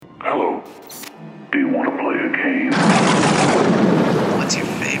shame. What's your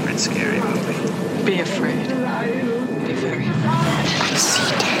favorite scary movie? Be afraid. Be very afraid. See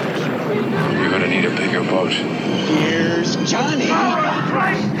dead people. You're gonna need a bigger boat. Here's Johnny. The power of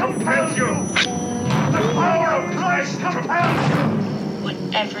Christ compels you! The power of Christ compels you!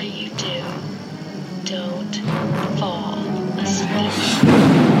 Whatever you do, don't fall asleep.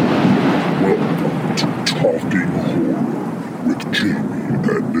 Welcome to Talking Horror with Jamie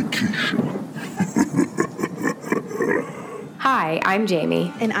and Nikisha. Hi, I'm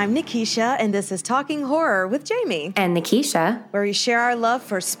Jamie. And I'm Nikisha, and this is Talking Horror with Jamie. And Nikisha. Where we share our love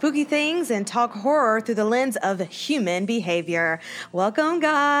for spooky things and talk horror through the lens of human behavior. Welcome,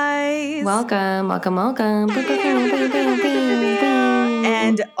 guys. Welcome.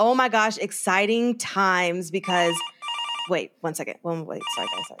 And oh my gosh, exciting times because... Wait, 1 second. Sorry, guys.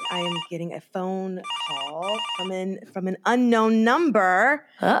 Sorry. I am getting a phone call from an unknown number.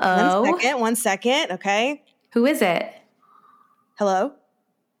 Uh-oh. 1 second, okay? Who is it? Hello?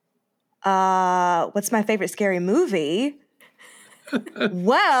 What's my favorite scary movie?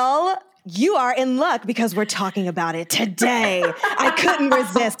 Well, you are in luck because we're talking about it today. I couldn't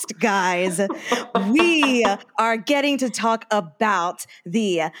resist, guys. We are getting to talk about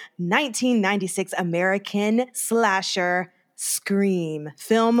the 1996 American slasher Scream,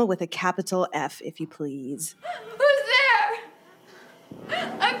 film with a capital F, if you please. Who's there?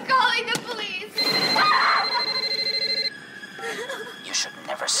 I'm calling the police. You should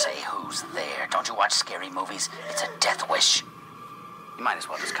never say who's there. Don't you watch scary movies? It's a death wish. You might as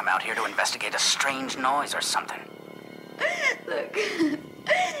well just come out here to investigate a strange noise or something. Look,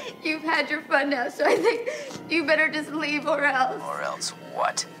 you've had your fun now, so I think you better just leave or else. Or else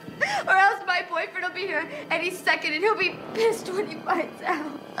what? Or else my boyfriend will be here any second and he'll be pissed when he finds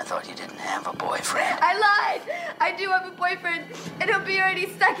out. I thought you didn't have a boyfriend. I lied. I do have a boyfriend and he'll be here any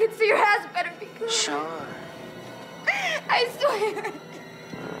second, so your ass better be clean. Sure. I swear.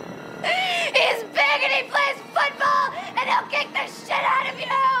 He's big and he plays football and he'll kick the shit out of you.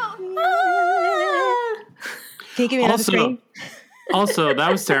 Can you give me another screen? Also,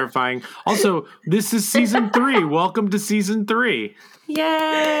 that was terrifying. Also, this is season 3. Welcome to season 3.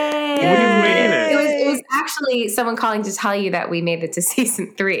 Yay! We made it. It was actually someone calling to tell you that we made it to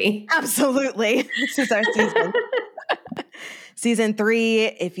season 3. Absolutely. This is our season. Season 3,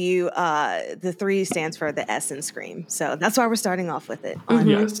 if you, the 3 stands for the S in Scream. So that's why we're starting off with it on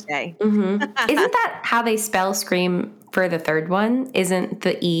today. Mm-hmm. Isn't that how they spell Scream for the third one? Isn't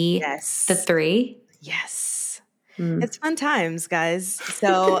the E the 3? Yes. It's fun times, guys.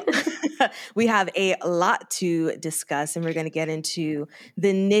 So we have a lot to discuss, and we're going to get into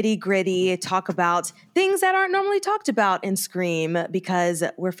the nitty gritty, talk about things that aren't normally talked about in Scream, because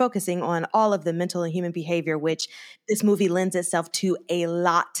we're focusing on all of the mental and human behavior, which this movie lends itself to a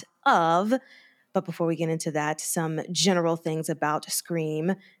lot of. But before we get into that, some general things about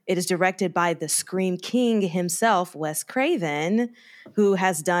Scream. It is directed by the Scream King himself, Wes Craven, who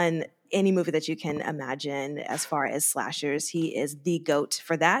has done any movie that you can imagine as far as slashers. He is the GOAT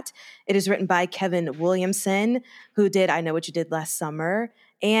for that. It is written by Kevin Williamson, who did I Know What You Did Last Summer.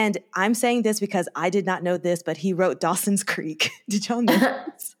 And I'm saying this because I did not know this, but he wrote Dawson's Creek. Did y'all know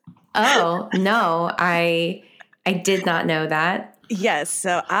this? Oh, no. I did not know that. Yes.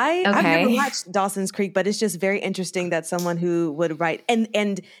 So I've never watched Dawson's Creek, but it's just very interesting that someone who would write,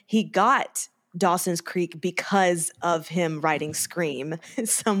 and he got Dawson's Creek because of him writing Scream.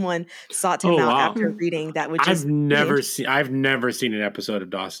 Someone sought him out after reading that. Which I've never seen an episode of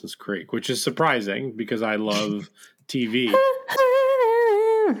Dawson's Creek, which is surprising because I love TV.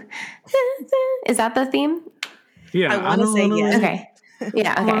 Is that the theme? Yeah, I want to say yes. Okay.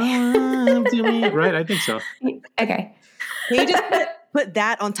 Yeah. Okay. Right, I think so. Okay. Can you just put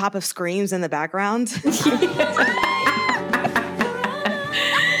that on top of screams in the background?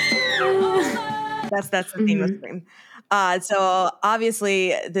 That's the theme of Scream. So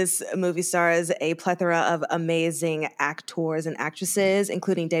obviously this movie stars a plethora of amazing actors and actresses,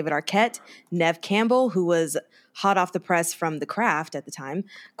 including David Arquette, Neve Campbell, who was hot off the press from The Craft at the time,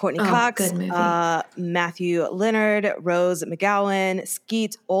 Courtney Cox, Matthew Leonard, Rose McGowan,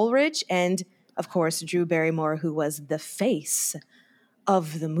 Skeet Ulrich, and of course Drew Barrymore, who was the face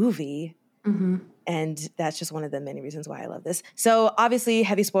of the movie. Mm-hmm. And that's just one of the many reasons why I love this. So obviously,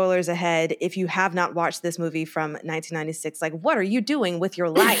 heavy spoilers ahead. If you have not watched this movie from 1996, like, what are you doing with your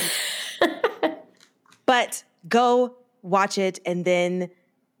life? But go watch it and then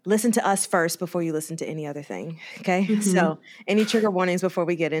listen to us first before you listen to any other thing. Okay? Mm-hmm. So any trigger warnings before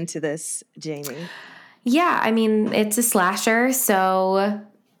we get into this, Jamie? Yeah, I mean, it's a slasher, so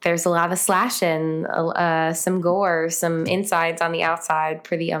there's a lot of slashing, some gore, some insides on the outside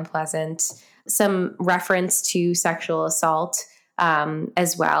for the unpleasant, some reference to sexual assault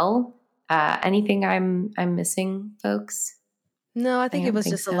as well. Anything I'm missing, folks? No, I think it was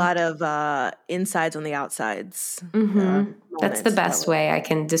just a lot of insides on the outsides. Mm-hmm. That's the best way I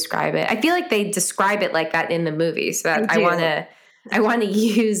can describe it. I feel like they describe it like that in the movie, so that I want to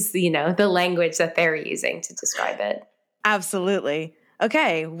use, the language that they're using to describe it. Absolutely.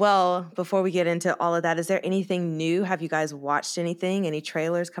 Okay, well, before we get into all of that, is there anything new? Have you guys watched anything? Any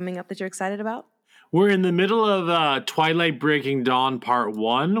trailers coming up that you're excited about? We're in the middle of Twilight Breaking Dawn Part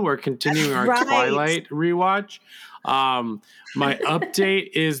 1. We're continuing our Twilight rewatch. My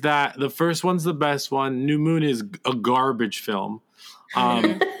update is that the first one's the best one. New Moon is a garbage film.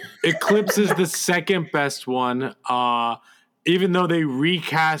 Eclipse is the second best one. Even though they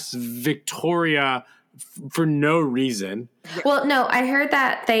recast Victoria for no reason. Well, no, I heard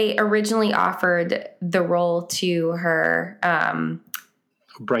that they originally offered the role to her.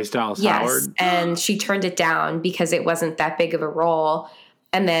 Bryce Dallas Howard. Yes, and she turned it down because it wasn't that big of a role.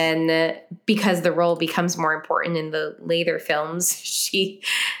 And then because the role becomes more important in the later films, she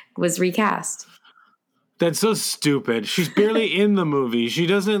was recast. That's so stupid. She's barely in the movie. She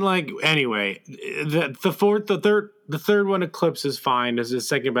doesn't anyway. The third one, Eclipse, is fine. It's the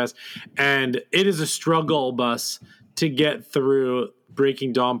second best, and it is a struggle bus to get through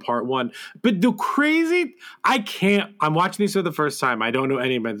Breaking Dawn Part 1. But the crazy, I'm watching these for the first time. I don't know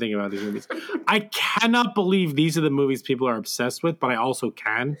anything about these movies. I cannot believe these are the movies people are obsessed with, but I also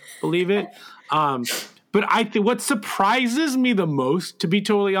can believe it. But I think what surprises me the most, to be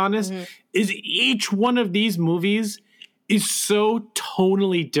totally honest, is each one of these movies is so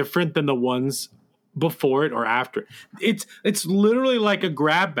tonally different than the ones before it or after. It's literally like a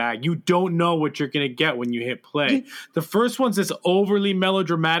grab bag. You don't know what you're going to get when you hit play. The first one's this overly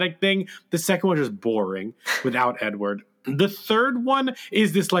melodramatic thing. The second one is boring without Edward. The third one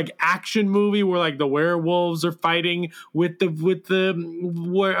is this action movie where the werewolves are fighting with the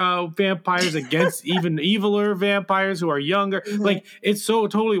vampires against even eviler vampires who are younger. It's so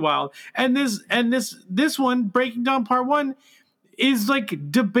totally wild. And this one, Breaking Dawn Part 1, is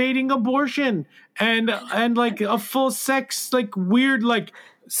debating abortion and a full sex weird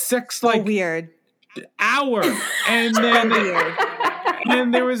sex weird hour, and then weird.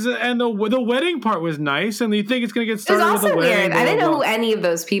 And there was the wedding part was nice, and you think it's gonna get started with the wedding. Weird. I didn't know who any of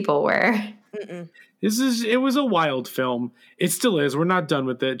those people were. It was a wild film. It still is. We're not done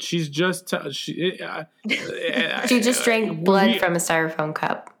with it. She's just she just drank blood from a styrofoam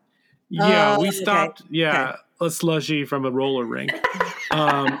cup. Yeah, we stopped. Okay. Yeah. A slushy from a roller rink.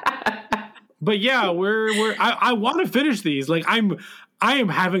 But yeah, I want to finish these. I am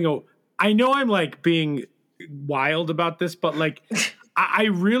having I know I'm being wild about this, but I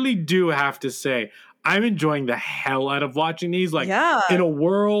really do have to say I'm enjoying the hell out of watching these. In a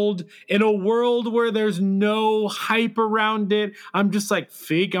world where there's no hype around it, I'm just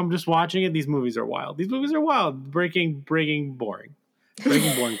fake. I'm just watching it. These movies are wild. Breaking Boring Part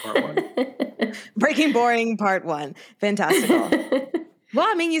 1. Breaking Boring Part 1. Fantastical. Well,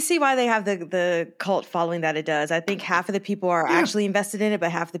 I mean, you see why they have the cult following that it does. I think half of the people are actually invested in it,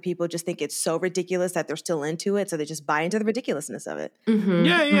 but half of the people just think it's so ridiculous that they're still into it, so they just buy into the ridiculousness of it. Mm-hmm.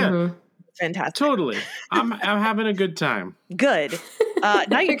 Yeah. Mm-hmm. Fantastic. Totally. I'm having a good time. Good.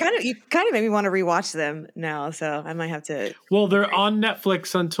 Now you kind of made me want to rewatch them now, so I might have to. Well, they're on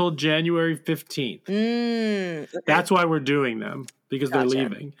Netflix until January 15th. Okay. That's why we're doing them, because they're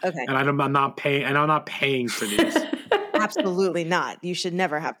leaving. Okay. And I'm not paying for these. Absolutely not. You should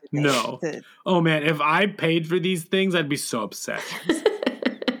never have to pay. No. Oh man, if I paid for these things, I'd be so upset.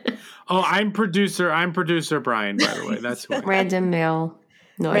 Oh, I'm producer Brian, by the way. That's who I am. Random mail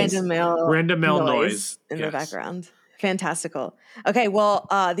noise. Random mail noise in the background. Fantastical. Okay, well,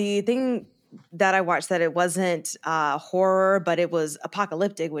 the thing that I watched that it wasn't horror, but it was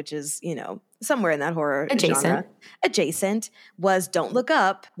apocalyptic, which is, somewhere in that horror genre. Adjacent was Don't Look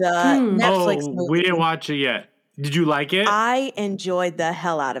Up, the Netflix movie. We didn't watch it yet. Did you like it? I enjoyed the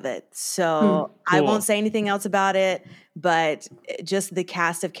hell out of it. So cool. I won't say anything else about it, but just the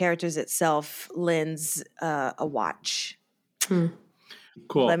cast of characters itself lends a watch.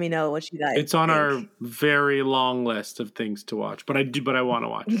 Cool. Let me know what you guys It's on our very long list of things to watch, but I want to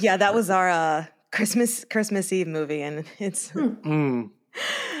watch it. Yeah, that was our Christmas Eve movie, and it's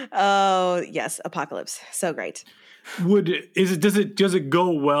oh yes, Apocalypse. So great. Does it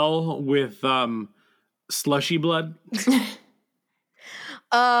go well with slushy blood?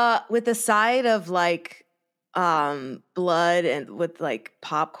 With the side of blood and with like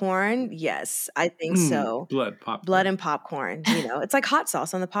popcorn? Yes, I think so. Blood and popcorn. It's like hot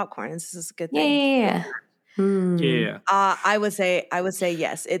sauce on the popcorn. This is a good Yeah, thing. yeah, yeah. Yeah. I would say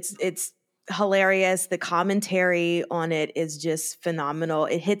yes. It's hilarious. The commentary on it is just phenomenal.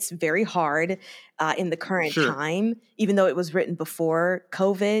 It hits very hard in the current time, even though it was written before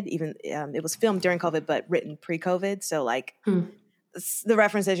COVID. Even it was filmed during COVID, but written pre-COVID. So like the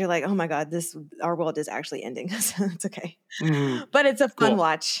references, you're like, oh my God, our world is actually ending. So it's okay. But it's a fun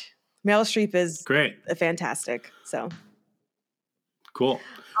watch. Meryl Streep is great, fantastic. So cool.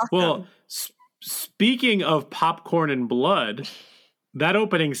 Awesome. Well, speaking of popcorn and blood, that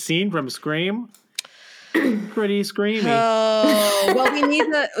opening scene from Scream, pretty screamy. Oh, well, we need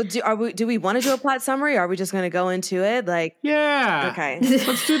to. Do we want to do a plot summary? Or are we just going to go into it? Like, yeah. Okay.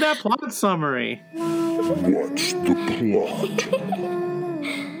 Let's do that plot summary. What's the plot?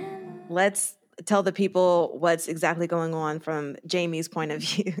 Let's tell the people what's exactly going on from Jamie's point of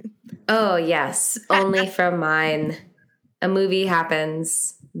view. Oh, yes. Only from mine. A movie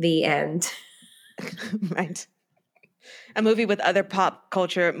happens. The end. Right. A movie with other pop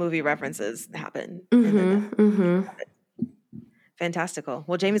culture movie references happen. Fantastical.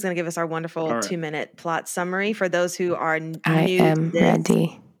 Well, Jamie's going to give us our wonderful 2-minute plot summary for those who are new to this.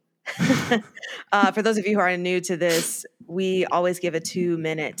 Ready. For those of you who are new to this, we always give a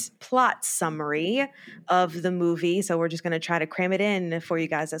 2-minute plot summary of the movie. So we're just going to try to cram it in for you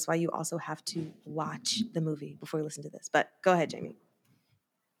guys. That's why you also have to watch the movie before you listen to this. But go ahead, Jamie.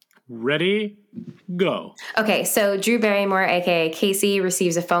 Ready, go. Okay, so Drew Barrymore, aka Casey,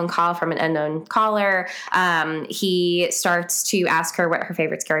 receives a phone call from an unknown caller. He starts to ask her what her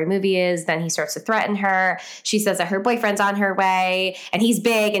favorite scary movie is. Then he starts to threaten her. She says that her boyfriend's on her way, and he's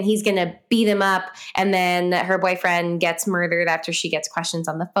big, and he's going to beat him up. And then her boyfriend gets murdered after she gets questions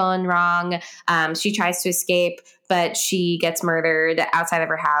on the phone wrong. She tries to escape, but she gets murdered outside of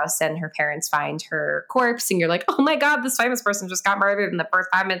her house, and her parents find her corpse. And you're like, oh my God, this famous person just got murdered in the first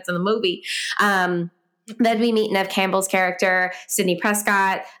 5 minutes of the movie. Then we meet Neve Campbell's character, Sidney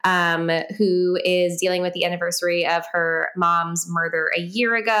Prescott, who is dealing with the anniversary of her mom's murder a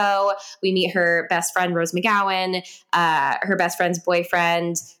year ago. We meet her best friend, Rose McGowan, her best friend's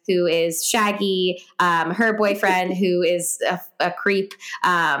boyfriend, who is Shaggy, her boyfriend, who is a creep,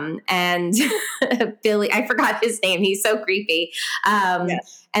 and Billy. I forgot his name. He's so creepy.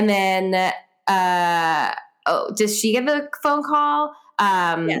 Yes. And then, does she get the phone call?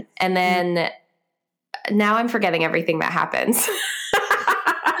 Yes. And then now I'm forgetting everything that happens.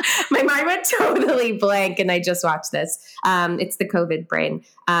 My mind went totally blank, and I just watched this. It's the COVID brain.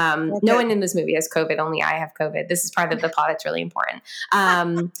 No one in this movie has COVID. Only I have COVID. This is part of the plot. It's really important.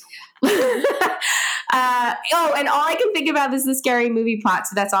 And all I can think about is the scary movie plot,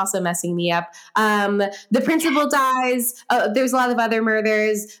 so that's also messing me up. The principal dies. There's a lot of other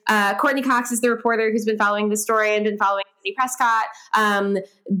murders. Courtney Cox is the reporter who's been following the story and been following Sidney Prescott.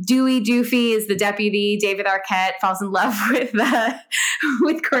 Dewey Doofy is the deputy. David Arquette falls in love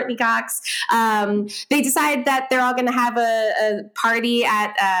with Courtney Cox. They decide that they're all going to have a party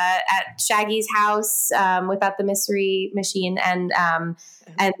at Shaggy's house without the mystery machine, and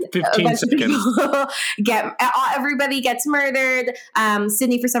 15 seconds. Everybody gets murdered.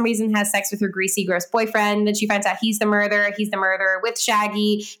 Sydney, for some reason, has sex with her greasy, gross boyfriend. Then she finds out he's the murderer. He's the murderer with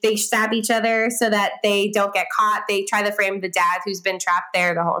Shaggy. They stab each other so that they don't get caught. They try to frame the dad who's been trapped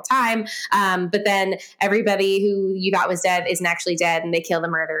there the whole time. But then everybody who you thought was dead isn't actually dead, and they kill the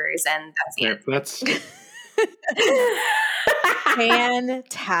murderers, and that's the end. That's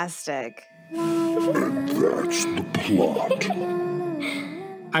fantastic. And that's the plot.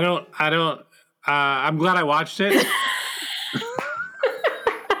 I'm glad I watched it.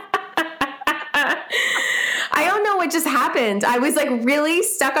 I don't know what just happened. I was like really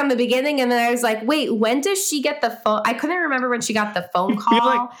stuck on the beginning, and then I was like, wait, when does she get the phone? I couldn't remember when she got the phone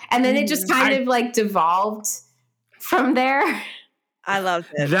call, and then it just kind of like devolved from there. I loved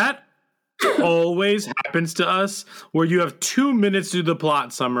it. That always happens to us, where you have 2 minutes to do the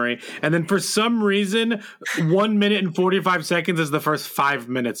plot summary, and then for some reason 1 minute and 45 seconds is the first 5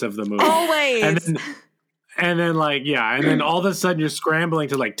 minutes of the movie. Always. And then all of a sudden you're scrambling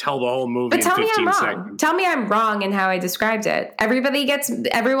to like tell the whole movie in 15 seconds. Tell me I'm wrong in how I described it.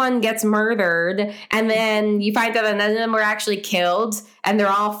 Everyone gets murdered, and then you find out that none of them were actually killed, and they're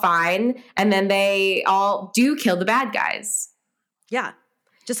all fine, and then they all do kill the bad guys. Yeah.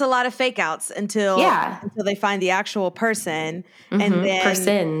 Just a lot of fake outs until they find the actual person. Mm-hmm. And then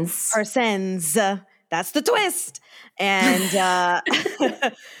persons. That's the twist. And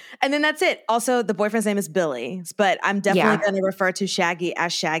And then that's it. Also, the boyfriend's name is Billy, but I'm definitely going to refer to Shaggy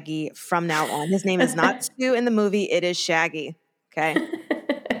as Shaggy from now on. His name is not Stu in the movie. It is Shaggy. Okay.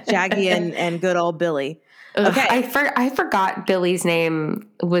 Shaggy and good old Billy. Okay. I forgot Billy's name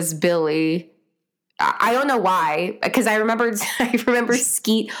was Billy. I don't know why, because I remember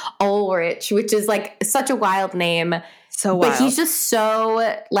Skeet Ulrich, which is like such a wild name. So wild. But he's just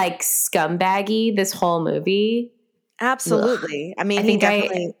so like scumbaggy this whole movie. Absolutely. Ugh. I mean, he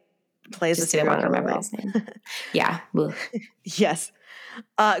definitely plays the didn't want to remember his name. Yeah. Yes.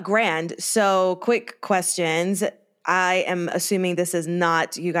 Grand. So quick questions. I am assuming this is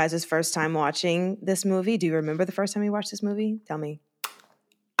not you guys' first time watching this movie. Do you remember the first time you watched this movie? Tell me.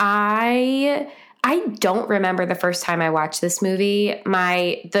 I don't remember the first time I watched this movie.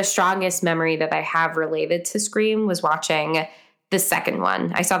 The strongest memory that I have related to Scream was watching the second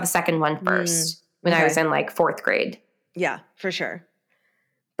one. I saw the second one first when I was in like 4th grade. Yeah, for sure.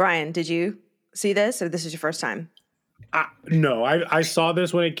 Brian, did you see this or this is your first time? No, I saw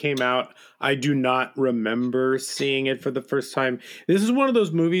this when it came out. I do not remember seeing it for the first time. This is one of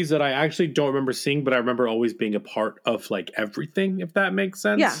those movies that I actually don't remember seeing, but I remember always being a part of like everything, if that makes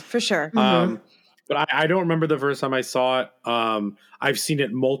sense. Yeah, for sure. But I don't remember the first time I saw it. I've seen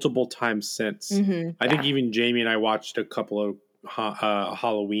it multiple times since. I think even Jamie and I watched a couple of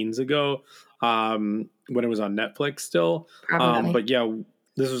Halloweens ago when it was on Netflix still. But yeah,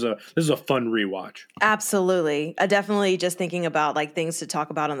 this is a fun rewatch. Absolutely. Definitely just thinking about like things to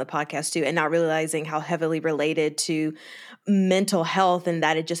talk about on the podcast too, and not realizing how heavily related to mental health and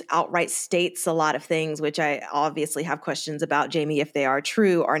that it just outright states a lot of things, which I obviously have questions about, Jamie, if they are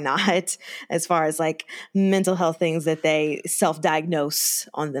true or not, as far as like mental health things that they self-diagnose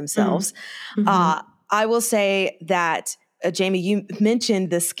on themselves. I will say that Jamie, you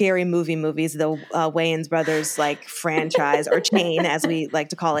mentioned the Scary Movie movies, the Wayans Brothers like franchise or chain, as we like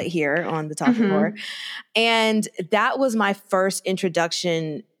to call it here on the Talking Horror. And that was my first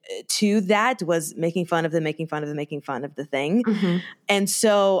introduction to that, was making fun of the thing. And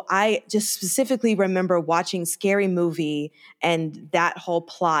so I just specifically remember watching Scary Movie and that whole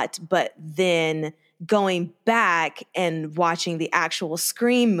plot, but then going back and watching the actual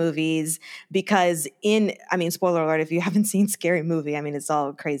Scream movies because spoiler alert, if you haven't seen Scary Movie, I mean, it's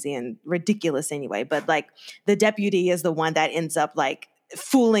all crazy and ridiculous anyway, but like the deputy is the one that ends up like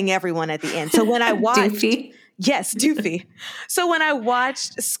fooling everyone at the end. So when I watched... Doofy. Yes, Doofy. So when I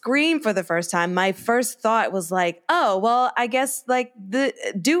watched Scream for the first time, my first thought was like, oh, well, I guess like the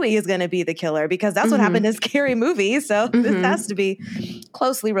Dewey is going to be the killer because that's what happened in Scary Movie. So this has to be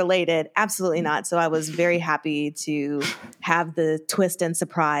closely related. Absolutely not. So I was very happy to have the twist and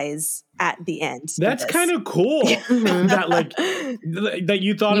surprise at the end. That's kind of cool. That like that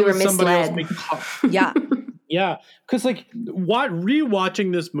you thought it was somebody else. Yeah. Yeah. Because like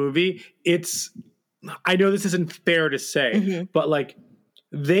rewatching this movie, I know this isn't fair to say, but like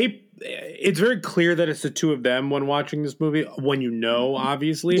it's very clear that it's the two of them when watching this movie, when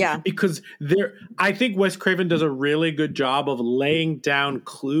obviously. Yeah. Because I think Wes Craven does a really good job of laying down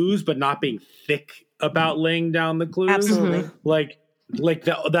clues, but not being thick about laying down the clues. Absolutely. Like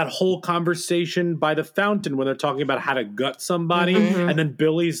that whole conversation by the fountain when they're talking about how to gut somebody, and then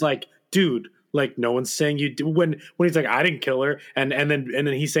Billy's like, dude, like no one's saying you did, when he's like, I didn't kill her, and then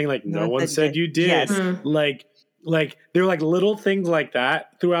he's saying like no one said you did. Yes. Like there are like little things like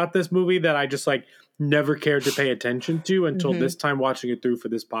that throughout this movie that I just like never cared to pay attention to until this time watching it through for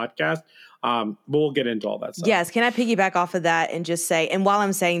this podcast. But we'll get into all that stuff. Yes. Can I piggyback off of that and just say, and while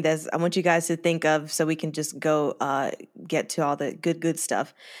I'm saying this, I want you guys to think of, so we can just go get to all the good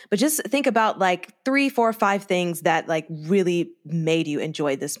stuff, but just think about like 3, 4, 5 things that like really made you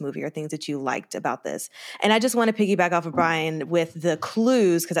enjoy this movie or things that you liked about this. And I just want to piggyback off of Brian with the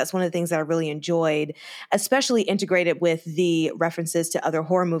clues, because that's one of the things that I really enjoyed, especially integrated with the references to other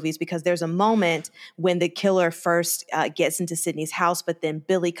horror movies, because there's a moment when the killer first gets into Sydney's house, but then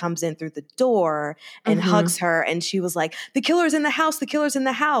Billy comes in through the door and hugs her, and she was like, the killer's in the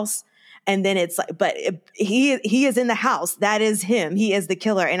house. And then it's like, but he is in the house. That is him. He is the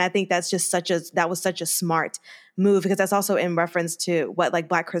killer. And I think that's just that was such a smart move, because that's also in reference to what, like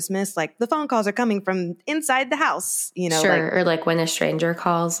Black Christmas, like the phone calls are coming from inside the house, Sure. Or like When a Stranger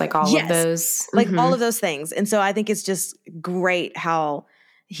Calls, like all of those. Like all of those things. And so I think it's just great how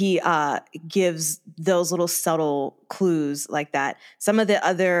he gives those little subtle clues like that. Some of the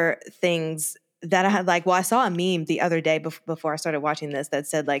other things that I had, like, I saw a meme the other day before I started watching this that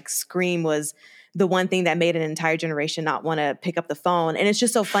said like Scream was the one thing that made an entire generation not want to pick up the phone. And it's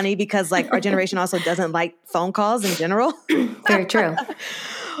just so funny because like our generation also doesn't like phone calls in general. Very true.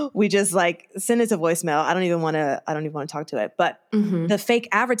 we just like send it to voicemail. I don't even want to talk to it. But the fake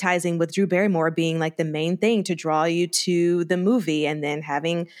advertising with Drew Barrymore being like the main thing to draw you to the movie, and then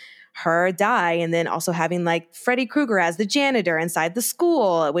having her die, and then also having like Freddy Krueger as the janitor inside the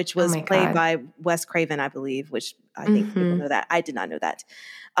school, which was played by Wes Craven, I believe, which I think people know that. I did not know that.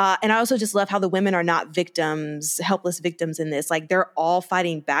 And I also just love how the women are not victims, helpless victims in this. Like they're all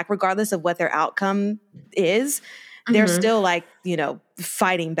fighting back regardless of what their outcome is. They're still like, you know,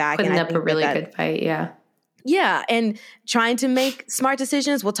 fighting back. Putting up a really good fight. Yeah. Yeah. And trying to make smart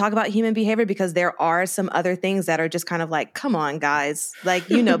decisions. We'll talk about human behavior because there are some other things that are just kind of like, come on, guys, like,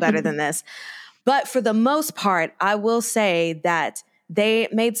 you know better than this. But for the most part, I will say that they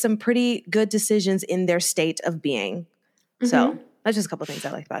made some pretty good decisions in their state of being. So that's just a couple of things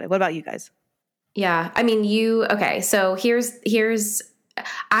I like about it. What about you guys? Yeah. I mean, okay. So here's,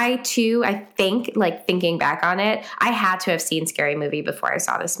 I think, like thinking back on it, I had to have seen Scary Movie before I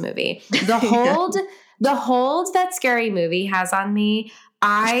saw this movie. The hold that Scary Movie has on me,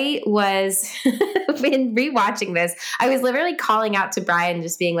 I was, in rewatching this, I was literally calling out to Brian,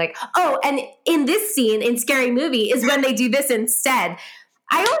 just being like, oh, and in this scene in Scary Movie is when they do this instead.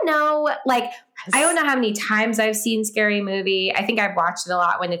 I don't know how many times I've seen Scary Movie. I think I've watched it a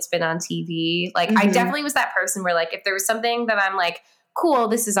lot when it's been on TV. Like, I definitely was that person where, like, if there was something that I'm like, cool,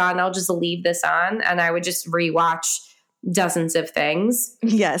 this is on, I'll just leave this on, and I would just rewatch dozens of things.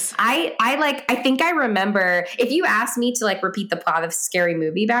 Yes. I think I remember, if you asked me to like repeat the plot of Scary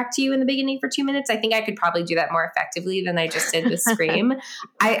Movie back to you in the beginning for 2 minutes, I think I could probably do that more effectively than I just did with Scream.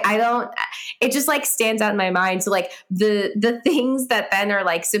 It just like stands out in my mind. So like the things that then are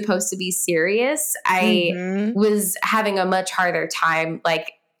like supposed to be serious, I was having a much harder time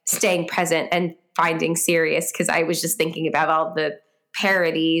like staying present and finding serious, because I was just thinking about all the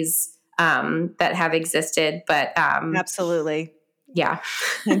parodies that have existed, but absolutely. Yeah.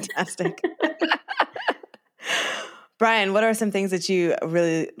 Fantastic. Brian, what are some things that you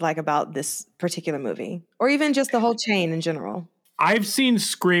really like about this particular movie, or even just the whole chain in general? I've seen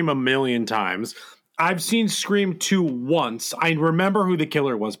Scream a million times. I've seen Scream 2 once. I remember who the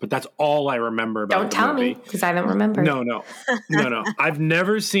killer was, but that's all I remember about Don't tell me, because I don't remember. No. I've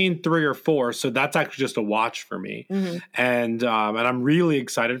never seen 3 or 4, so that's actually just a watch for me. And I'm really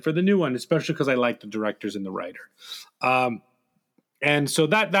excited for the new one, especially because I like the directors and the writer. And so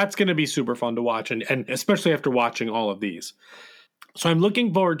that's going to be super fun to watch, and especially after watching all of these. So I'm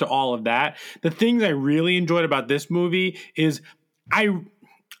looking forward to all of that. The things I really enjoyed about this movie is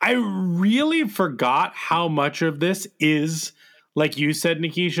I really forgot how much of this is, like you said,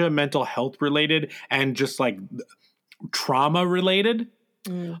 Nikisha, mental health related and just like trauma related.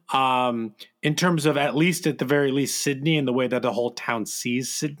 In terms of, at least at the very least, Sydney and the way that the whole town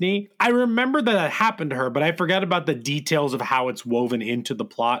sees Sydney. I remember that happened to her, but I forgot about the details of how it's woven into the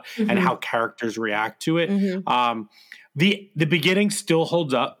plot and how characters react to it. The beginning still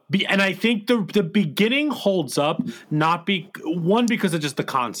holds up, and I think the beginning holds up because of just the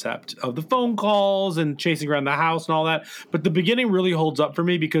concept of the phone calls and chasing around the house and all that, but the beginning really holds up for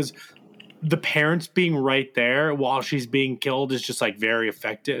me because the parents being right there while she's being killed is just like very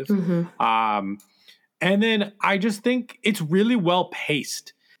effective. And then I just think it's really well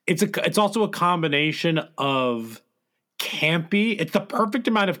paced. It's also a combination of campy. It's the perfect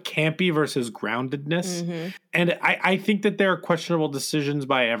amount of campy versus groundedness. And I think that there are questionable decisions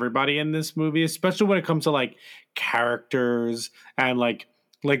by everybody in this movie, especially when it comes to like characters and like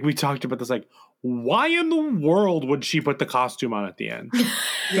we talked about this, like, why in the world would she put the costume on at the end?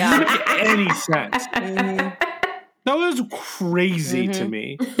 Yeah. Doesn't make any sense. That was crazy to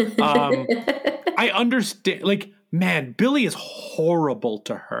me. I understand, like, man, Billy is horrible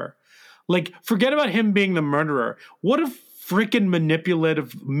to her. Like, forget about him being the murderer. What a freaking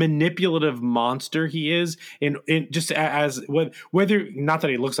manipulative monster he is in just as whether, not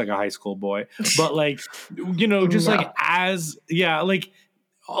that he looks like a high school boy, but like, you know, just like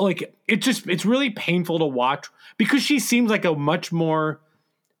it's really painful to watch because she seems like a much more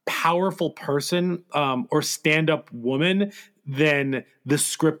powerful person or stand-up woman than the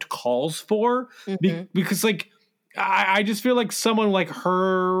script calls for. Because like, I just feel like someone like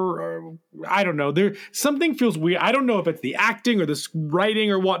her, I don't know, something feels weird. I don't know if it's the acting or the writing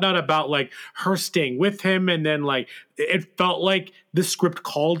or whatnot about like her staying with him, and then like it felt like the script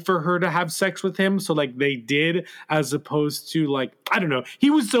called for her to have sex with him, so like they did, as opposed to like, I don't know, he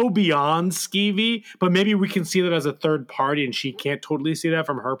was so beyond skeevy, but maybe we can see that as a third party and she can't totally see that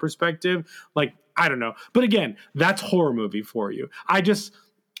from her perspective. Like, I don't know, but again, that's horror movie for you. This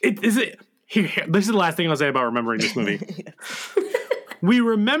is the last thing I'll say about remembering this movie. we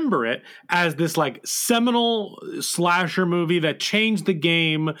remember it as this like seminal slasher movie that changed the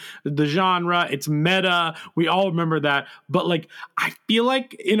game, the genre. It's meta. We all remember that. But like, I feel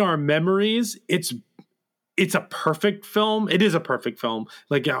like in our memories, it's a perfect film. It is a perfect film,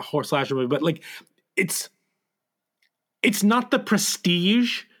 like a horror slasher movie. But like, it's not the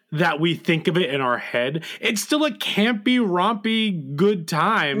prestige that we think of it in our head. It's still a campy, rompy, good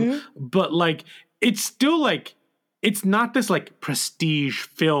time, but like, it's still like, it's not this like prestige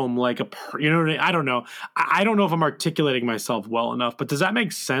film, like you know what I mean? I don't know. I don't know if I'm articulating myself well enough, but does that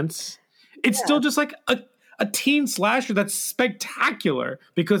make sense? It's still just like a teen slasher that's spectacular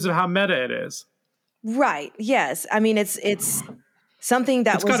because of how meta it is. Right. Yes. I mean, it's something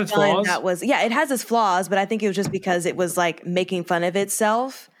that It's was got its done flaws. that was, it has its flaws, but I think it was just because it was like making fun of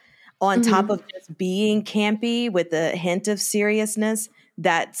itself on top of just being campy with a hint of seriousness.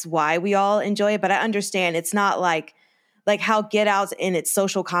 That's why we all enjoy it. But I understand it's not like how Get Out in its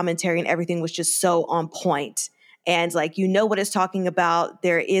social commentary and everything was just so on point. And like, you know what it's talking about.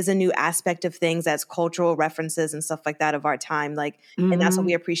 There is a new aspect of things that's cultural references and stuff like that of our time. Like, and that's what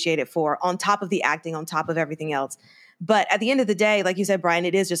we appreciate it for, on top of the acting, on top of everything else. But at the end of the day, like you said, Brian,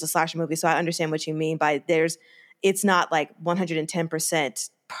 it is just a slasher movie. So I understand what you mean by it's not like 110%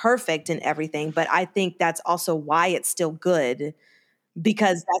 perfect in everything. But I think that's also why it's still good,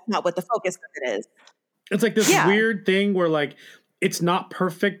 because that's not what the focus of it is. It's like this weird thing where like, it's not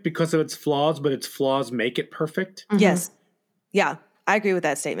perfect because of its flaws, but its flaws make it perfect. Yes. Yeah, I agree with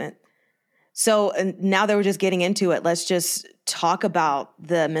that statement. So now that we're just getting into it, let's just talk about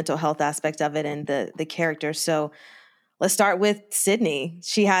the mental health aspect of it and the character. So let's start with Sydney.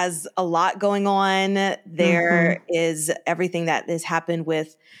 She has a lot going on. There is everything that has happened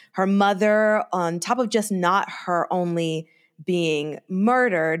with her mother, on top of just not her only being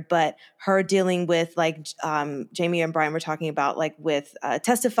murdered, but her dealing with, like Jamie and Brian were talking about, like with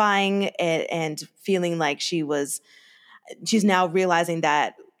testifying and feeling like she's now realizing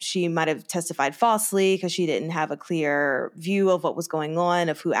that she might have testified falsely because she didn't have a clear view of what was going on,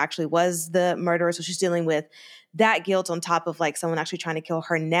 of who actually was the murderer. So she's dealing with that guilt on top of like someone actually trying to kill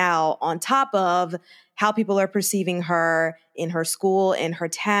her now, on top of how people are perceiving her in her school, in her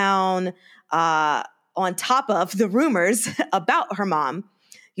town, on top of the rumors about her mom,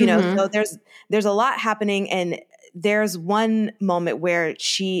 you know. So there's a lot happening, and there's one moment where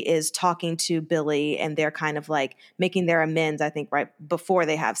she is talking to Billy and they're kind of like making their amends, I think, right before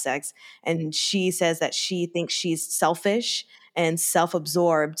they have sex. And she says that she thinks she's selfish and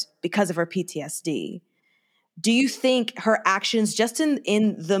self-absorbed because of her PTSD. Do you think her actions just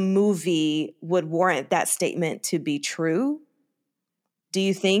in the movie would warrant that statement to be true? Do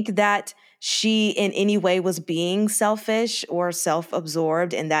you think that she in any way was being selfish or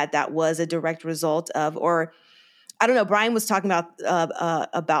self-absorbed, and that was a direct result of, or I don't know, Brian was talking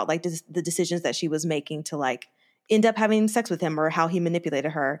about like the decisions that she was making to like end up having sex with him, or how he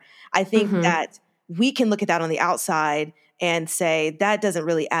manipulated her. I think that we can look at that on the outside and say that doesn't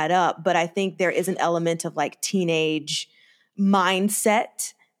really add up. But I think there is an element of like teenage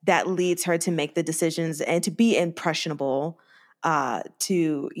mindset that leads her to make the decisions and to be impressionable,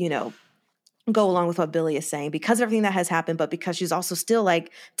 to, you know, go along with what Billy is saying because of everything that has happened, but because she's also still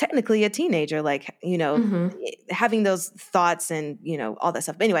like technically a teenager, like, you know, having those thoughts and, you know, all that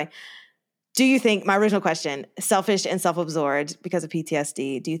stuff. But anyway, do you think, my original question, selfish and self-absorbed because of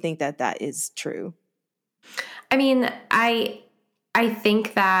PTSD, do you think that that is true? I mean, I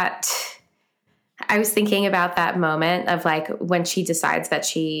think that I was thinking about that moment of like when she decides that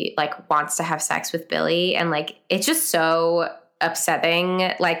she like wants to have sex with Billy, and like it's just so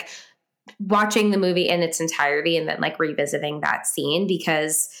upsetting, like watching the movie in its entirety and then like revisiting that scene,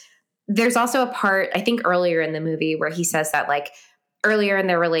 because there's also a part, I think earlier in the movie, where he says that like earlier in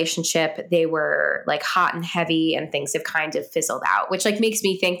their relationship, they were like hot and heavy and things have kind of fizzled out, which like makes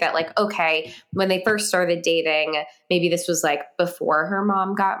me think that like, okay, when they first started dating, maybe this was like before her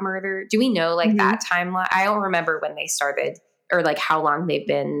mom got murdered. Do we know like that timeline? I don't remember when they started or like how long they've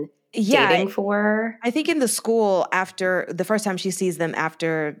been dating for. I think in the school, after the first time she sees them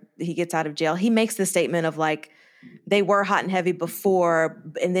after he gets out of jail, he makes the statement of like, they were hot and heavy before.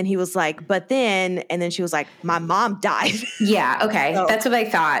 And then he was like, but then, and then she was like, my mom died. Yeah. Okay. So, that's what I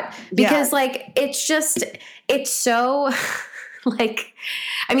thought. Because like, it's so like,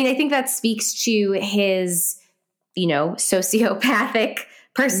 I mean, I think that speaks to his, you know, sociopathic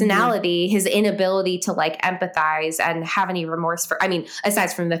personality, his inability to like empathize and have any remorse for, I mean,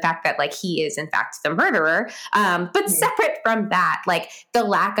 aside from the fact that like he is in fact the murderer, but separate from that, like the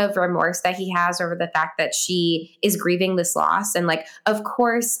lack of remorse that he has over the fact that she is grieving this loss. And like, of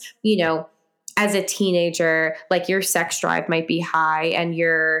course, you know, as a teenager, like your sex drive might be high and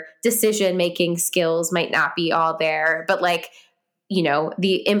your decision-making skills might not be all there, but like, you know,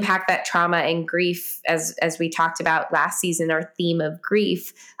 the impact that trauma and grief, as we talked about last season, our theme of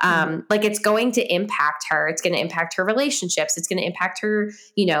grief, like it's going to impact her. It's going to impact her relationships. It's going to impact her,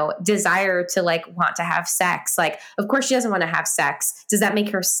 you know, desire to like want to have sex. Like, of course she doesn't want to have sex. Does that make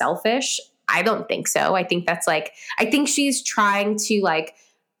her selfish? I don't think so. I think that's like, I think she's trying to like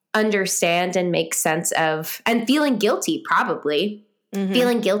understand and make sense of, and feeling guilty probably.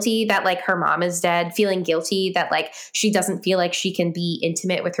 Feeling guilty that like her mom is dead, feeling guilty that like she doesn't feel like she can be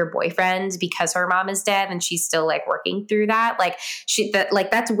intimate with her boyfriend because her mom is dead and she's still like working through that. Like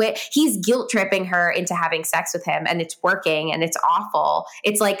that's what he's guilt tripping her into having sex with him, and it's working and it's awful.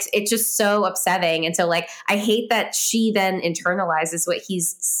 It's like, it's just so upsetting. And so like, I hate that she then internalizes what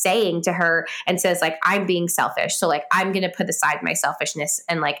he's saying to her and says like, I'm being selfish. So like, I'm going to put aside my selfishness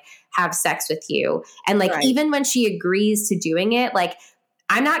and like have sex with you. And like, even when she agrees to doing it, like,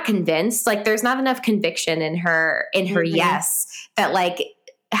 I'm not convinced. Like, there's not enough conviction in her yes that like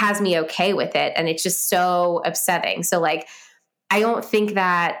has me okay with it. And it's just so upsetting. So like, I don't think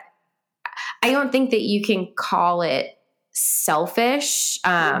that you can call it selfish.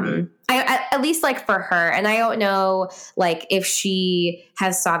 At least like for her. And I don't know like if she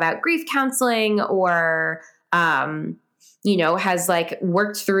has sought out grief counseling or, you know, has like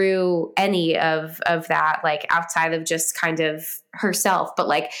worked through any of that, like outside of just kind of herself. But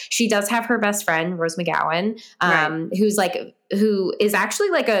like, she does have her best friend, Rose McGowan, who is actually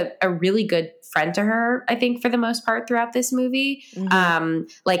like a really good friend to her, I think, for the most part throughout this movie.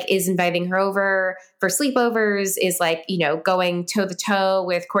 Like is inviting her over for sleepovers, is like, you know, going toe to toe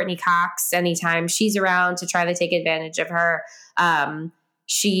with Courtney Cox anytime she's around to try to take advantage of her.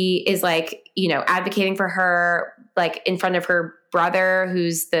 She is like, you know, advocating for her, like in front of her brother,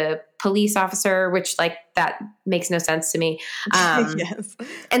 who's the police officer, which like that makes no sense to me. Yes.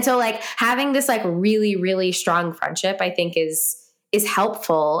 And so like having this like really, really strong friendship, I think is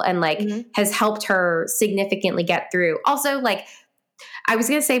helpful and like has helped her significantly get through. Also, like I was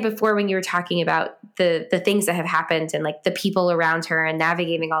going to say before when you were talking about the things that have happened and like the people around her and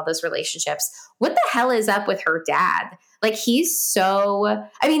navigating all those relationships, what the hell is up with her dad? Like he's so,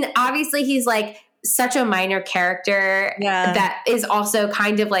 I mean, obviously he's like such a minor character that is also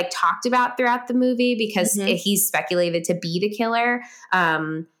kind of like talked about throughout the movie because he's speculated to be the killer.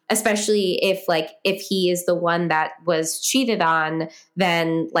 Especially if he is the one that was cheated on,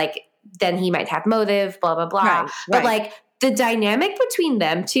 then he might have motive, blah, blah, blah. Right. But like the dynamic between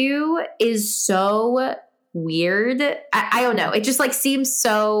them two is so weird. I don't know. It just like seems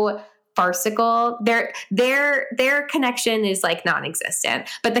so farcical. Their connection is like non-existent,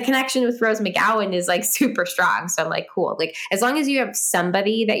 but the connection with Rose McGowan is like super strong. So I'm like, cool. Like as long as you have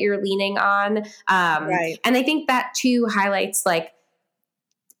somebody that you're leaning on. And I think that too highlights like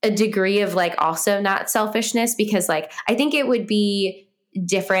a degree of like also not selfishness, because like, I think it would be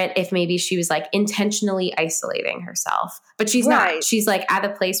different if maybe she was like intentionally isolating herself, but she's not. She's like at a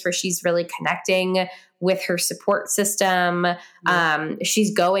place where she's really connecting with her support system.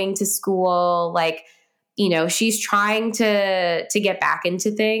 She's going to school, like, you know, she's trying to get back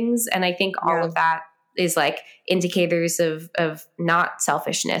into things. And I think all of that is like indicators of not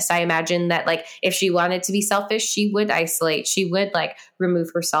selfishness. I imagine that like if she wanted to be selfish, she would isolate, she would like remove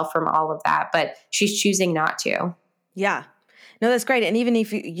herself from all of that, but she's choosing not to. Yeah. No, that's great. And even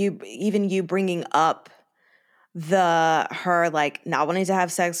if you bringing up her like not wanting to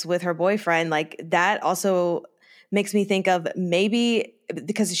have sex with her boyfriend, like that also makes me think of maybe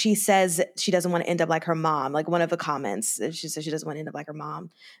because she says she doesn't want to end up like her mom, like one of the comments, she says she doesn't want to end up like her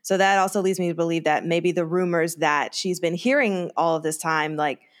mom. So that also leads me to believe that maybe the rumors that she's been hearing all of this time,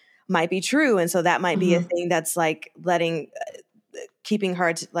 like might be true. And so that might be a thing that's like keeping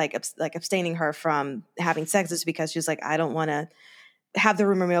her to like abstaining her from having sex, is because she's like, I don't want to have the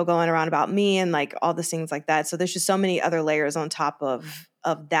rumor mill going around about me and like all the things like that. So there's just so many other layers on top of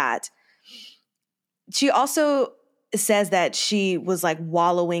that. She also says that she was like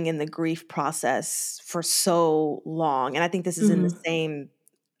wallowing in the grief process for so long. And I think this is in the same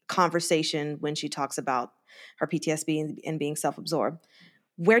conversation when she talks about her PTSD and being self-absorbed.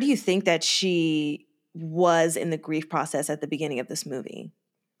 Where do you think that she was in the grief process at the beginning of this movie?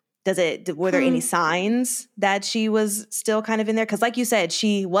 Were there any signs that she was still kind of in there? Because like you said,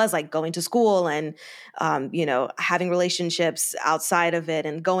 she was like going to school and, you know, having relationships outside of it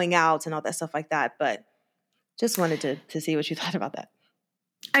and going out and all that stuff like that. But just wanted to see what you thought about that.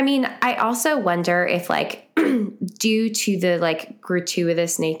 I mean, I also wonder if like due to the like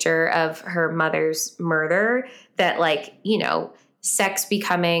gratuitous nature of her mother's murder, that like, you know, sex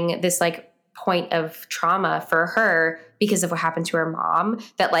becoming this like point of trauma for her because of what happened to her mom,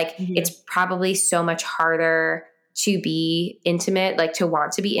 that like it's probably so much harder to be intimate, like to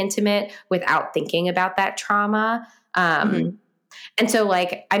want to be intimate without thinking about that trauma. And so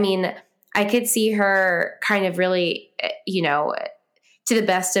like, I mean, I could see her kind of really, you know, to the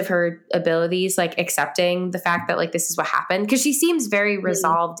best of her abilities, like accepting the fact that like this is what happened, because she seems very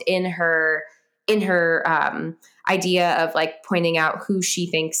resolved in her idea of like pointing out who she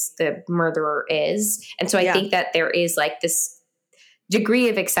thinks the murderer is. And so I think that there is like this degree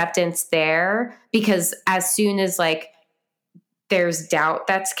of acceptance there, because as soon as like there's doubt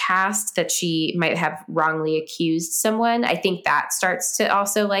that's cast that she might have wrongly accused someone, I think that starts to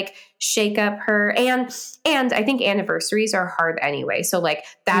also like shake up her. And I think anniversaries are hard anyway. So like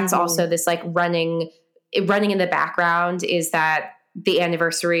that's also this like running in the background, is that the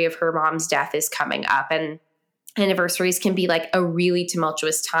anniversary of her mom's death is coming up, and anniversaries can be like a really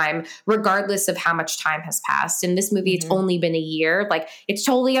tumultuous time regardless of how much time has passed. In this movie, it's only been a year. Like it's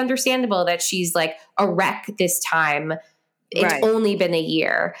totally understandable that she's like a wreck this time. It's only been a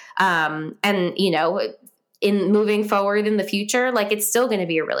year. And you know, in moving forward in the future, like it's still going to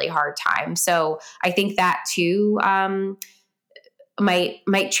be a really hard time. So I think that too,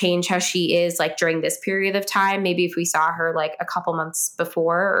 might change how she is like during this period of time. Maybe if we saw her like a couple months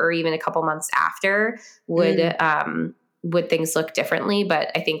before or even a couple months after, would things look differently?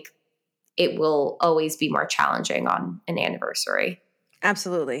 But I think it will always be more challenging on an anniversary.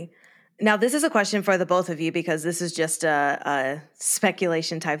 Absolutely. Now, this is a question for the both of you, because this is just a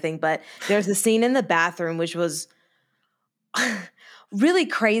speculation type thing, but there's a scene in the bathroom which was really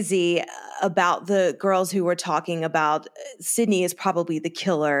crazy about the girls who were talking about Sydney is probably the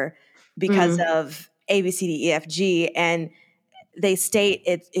killer because of A, B, C, D, E, F, G. And they state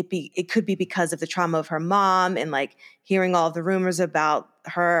it could be because of the trauma of her mom and like hearing all the rumors about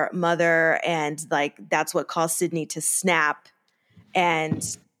her mother, and like that's what caused Sydney to snap. And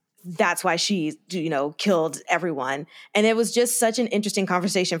that's why she, you know, killed everyone. And it was just such an interesting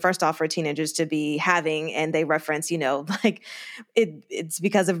conversation, first off, for teenagers to be having. And they reference, you know, like it's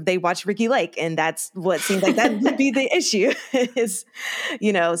because of they watched Ricki Lake, and that's what seems like that would be the issue is,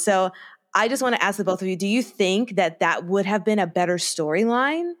 you know. So I just want to ask the both of you, do you think that would have been a better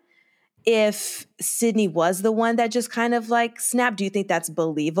storyline if Sydney was the one that just kind of like snapped? Do you think that's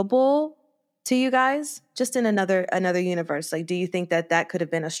believable to you guys, just in another universe? Like, do you think that could have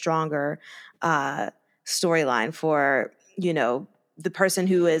been a stronger storyline for, you know, the person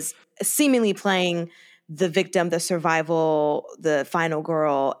who is seemingly playing the victim, the survival, the final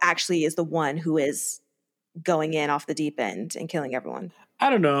girl, actually is the one who is going in off the deep end and killing everyone?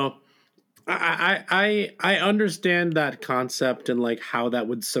 I don't know. I understand that concept and like how that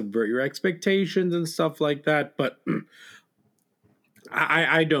would subvert your expectations and stuff like that, but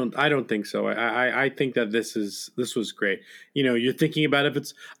I don't think so. I think that this was great. You know, you're thinking about if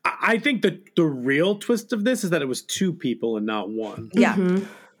it's. I think that the real twist of this is that it was two people and not one. Yeah,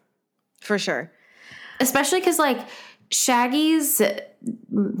 for sure. Especially because like Shaggy's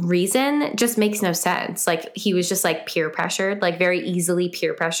reason just makes no sense. Like he was just like peer pressured, like very easily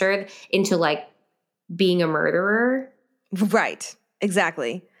peer pressured into like being a murderer. Right.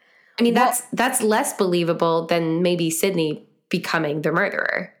 Exactly. I mean, that's less believable than maybe Sydney becoming the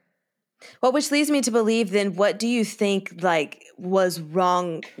murderer. Well, which leads me to believe then, what do you think like was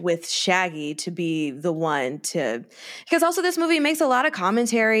wrong with Shaggy to be the one to, because also this movie makes a lot of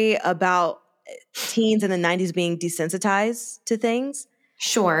commentary about teens in the 90s being desensitized to things.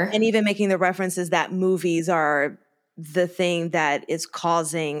 Sure. And even making the references that movies are the thing that is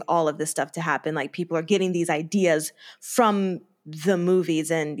causing all of this stuff to happen. Like people are getting these ideas from the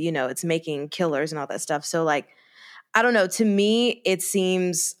movies and, you know, it's making killers and all that stuff. So like, I don't know. To me, it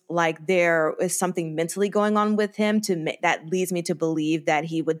seems like there is something mentally going on with him that leads me to believe that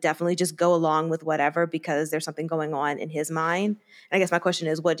he would definitely just go along with whatever because there's something going on in his mind. And I guess my question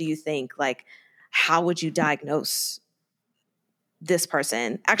is, what do you think? Like, how would you diagnose this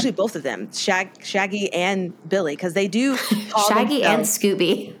person? Actually, both of them, Shaggy and Billy, because they do call Shaggy and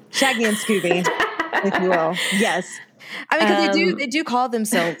Scooby. Shaggy and Scooby, if you will. Yes. I mean, because they do call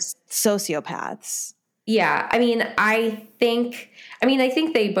themselves sociopaths. Yeah, I mean, I think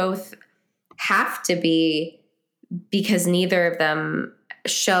they both have to be, because neither of them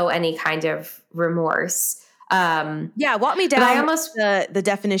show any kind of remorse. Yeah, walk me down the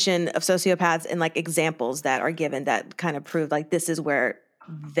definition of sociopaths and like examples that are given that kind of prove like this is where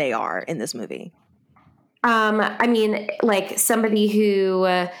they are in this movie. I mean, like somebody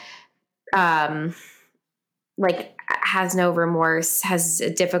who like has no remorse, has a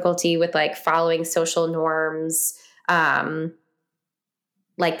difficulty with like following social norms,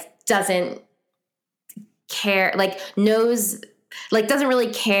 like doesn't care, like knows, like doesn't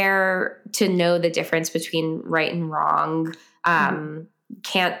really care to know the difference between right and wrong,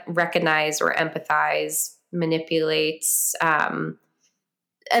 can't recognize or empathize, manipulates. And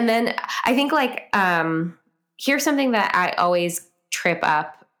then I think like, here's something that I always trip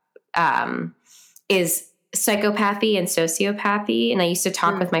up, is psychopathy and sociopathy. And I used to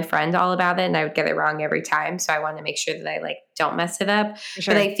talk with my friend all about it, and I would get it wrong every time. So I want to make sure that I like don't mess it up.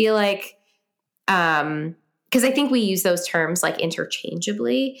 Sure. But I feel like, because I think we use those terms like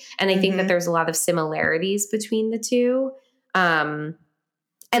interchangeably. And I think that there's a lot of similarities between the two. And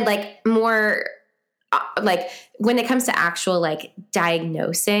like more like when it comes to actual like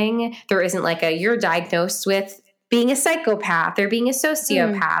diagnosing, there isn't like you're diagnosed with being a psychopath or being a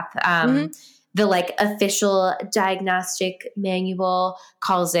sociopath. The like official diagnostic manual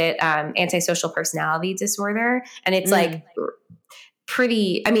calls it antisocial personality disorder. And it's like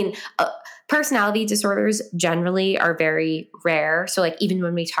pretty, I mean, personality disorders generally are very rare. So like even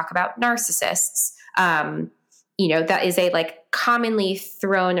when we talk about narcissists, you know, that is a like commonly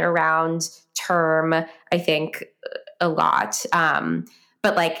thrown around term, I think a lot.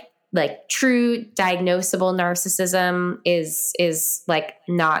 But like true diagnosable narcissism is like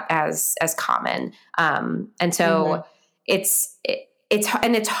not as common. And so it's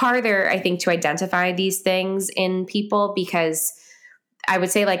harder, I think, to identify these things in people, because I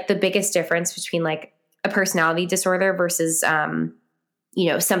would say like the biggest difference between like a personality disorder versus, you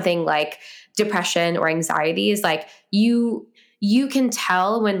know, something like depression or anxiety is like you can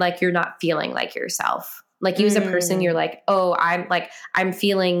tell when like you're not feeling like yourself. Like you as a person, you're like, oh, I'm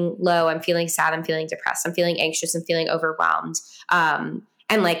feeling low. I'm feeling sad. I'm feeling depressed. I'm feeling anxious. I'm feeling overwhelmed. And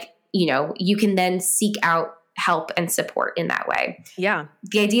like, you know, you can then seek out help and support in that way. Yeah.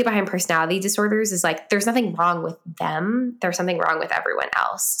 The idea behind personality disorders is like, there's nothing wrong with them. There's something wrong with everyone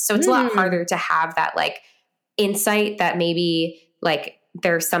else. So it's a lot harder to have that like insight that maybe like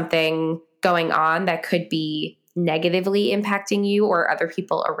there's something going on that could be negatively impacting you or other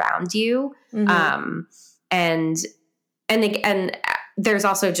people around you. And there's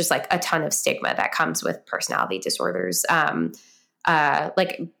also just like a ton of stigma that comes with personality disorders.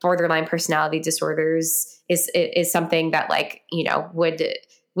 Like borderline personality disorders is something that like, you know, would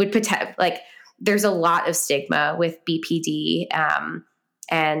protect, like there's a lot of stigma with BPD.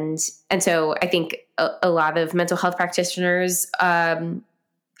 And so I think a lot of mental health practitioners,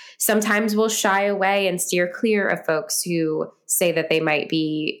 sometimes will shy away and steer clear of folks who say that they might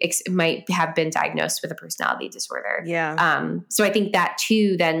have been diagnosed with a personality disorder. Yeah. So I think that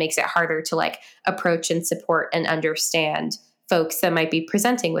too then makes it harder to like approach and support and understand folks that might be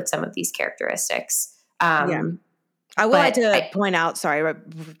presenting with some of these characteristics. I would like to point out, sorry,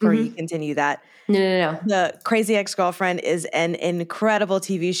 before you continue that. No. The Crazy Ex-Girlfriend is an incredible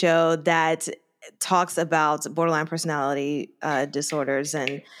TV show that talks about borderline personality disorders.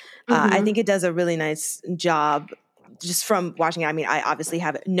 And I think it does a really nice job just from watching it. I mean, I obviously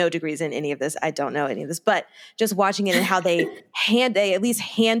have no degrees in any of this. I don't know any of this, but just watching it and how they at least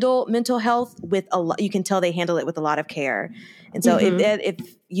handle mental health with a lot, you can tell they handle it with a lot of care. And so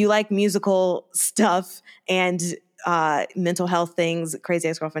if you like musical stuff and mental health things, Crazy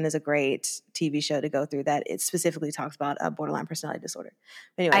Ex-Girlfriend is a great TV show to go through that. It specifically talks about a borderline personality disorder.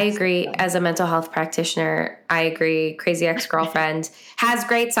 Anyway, I agree. As a mental health practitioner, I agree. Crazy Ex-Girlfriend has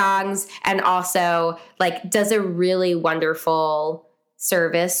great songs and also like does a really wonderful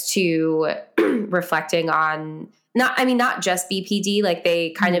service to reflecting on not just BPD. Like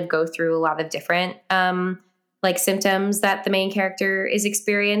they kind of go through a lot of different like symptoms that the main character is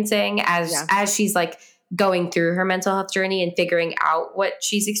experiencing as she's like going through her mental health journey and figuring out what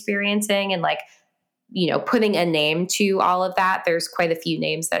she's experiencing and like, you know, putting a name to all of that. There's quite a few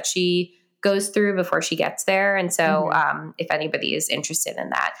names that she goes through before she gets there. And so if anybody is interested in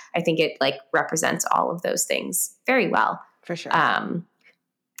that, I think it like represents all of those things very well. For sure.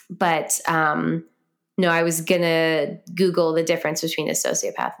 No, I was going to Google the difference between a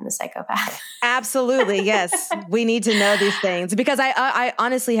sociopath and a psychopath. Absolutely. Yes. We need to know these things because I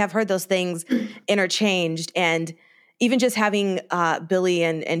honestly have heard those things interchanged. And even just having Billy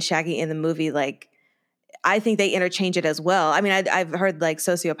and Shaggy in the movie, like, I think they interchange it as well. I mean, I've heard like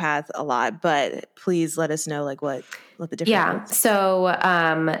sociopath a lot, but please let us know like what the difference is. So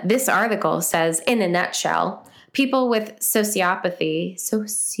this article says, in a nutshell, people with sociopathy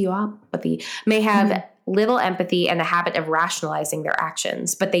may have little empathy and a habit of rationalizing their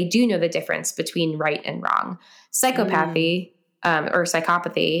actions, but they do know the difference between right and wrong. Psychopathy or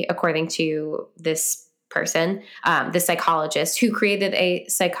psychopathy, according to this person, the psychologist who created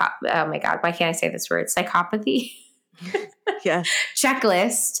oh my God, why can't I say this word? Psychopathy yeah.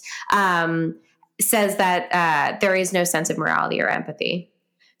 checklist, says that there is no sense of morality or empathy.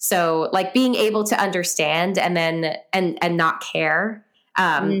 So like being able to understand and then and not care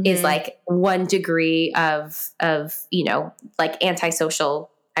is like one degree of like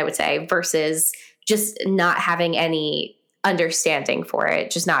antisocial, I would say, versus just not having any understanding for it,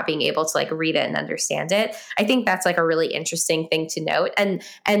 just not being able to like read it and understand it. I think that's like a really interesting thing to note. And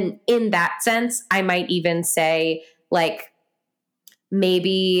in that sense, I might even say like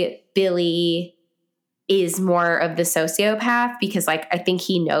maybe Billy is more of the sociopath because like I think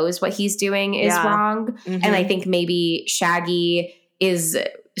he knows what he's doing is wrong. And I think maybe Shaggy is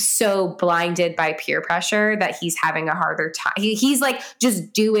so blinded by peer pressure that he's having a harder time. He's like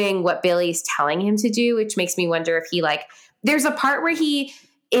just doing what Billy's telling him to do, which makes me wonder if he like, there's a part where he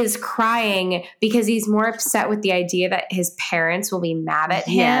is crying because he's more upset with the idea that his parents will be mad at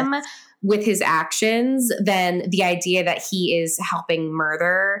him with his actions than the idea that he is helping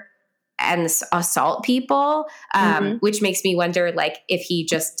murder and assault people, which makes me wonder like if he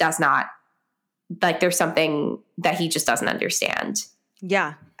just does not, like there's something that he just doesn't understand.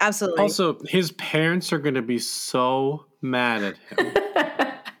 Yeah, absolutely. Also, his parents are going to be so mad at him.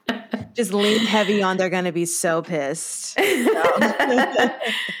 Just lean heavy on they're going to be so pissed. They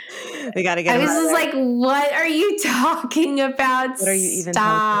got to get I was just like, what are you talking about? What are you even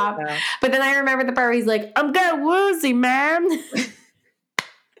Stop. talking about? But then I remember the part where he's like, I'm getting woozy, man.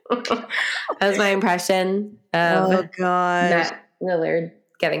 That was my impression of Matt Lillard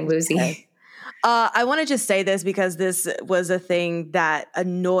getting woozy. Okay. I want to just say this because this was a thing that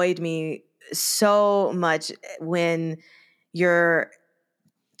annoyed me so much when you're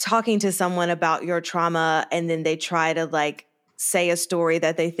talking to someone about your trauma and then they try to like say a story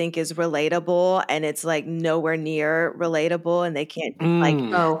that they think is relatable and it's like nowhere near relatable and they can't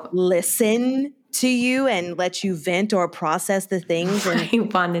listen to you and let you vent or process the things. And I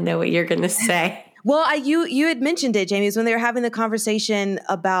want to know what you're going to say. Well, you had mentioned it, Jamie, is when they were having the conversation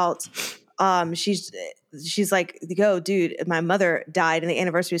about she's like, yo, dude, my mother died and the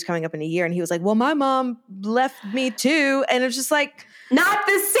anniversary is coming up in a year. And he was like, well, my mom left me too. And it's just like, not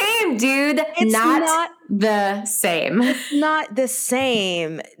the same, dude. It's not the same. It's not the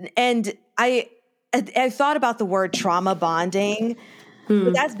same. And I thought about the word trauma bonding,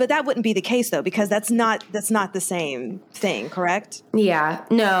 but that wouldn't be the case though, because that's not the same thing, correct? Yeah.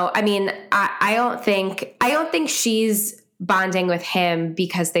 No, I mean, I don't think she's bonding with him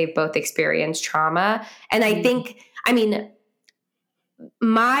because they've both experienced trauma. And I think, I mean,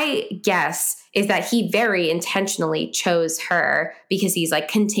 my guess is that he very intentionally chose her because he's like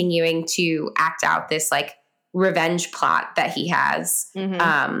continuing to act out this like revenge plot that he has.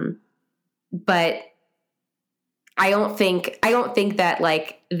 But I don't think that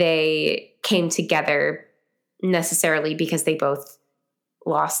like they came together necessarily because they both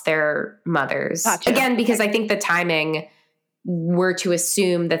lost their mothers. Gotcha. Again, because I think the timing were to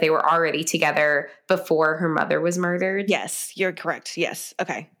assume that they were already together before her mother was murdered. Yes, you're correct. Yes.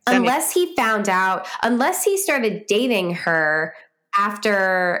 Okay. Unless he started dating her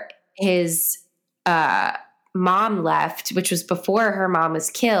after his mom left, which was before her mom was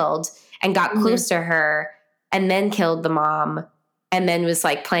killed, and got close to her and then killed the mom and then was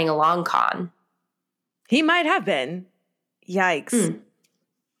like playing a long con. He might have been. Yikes.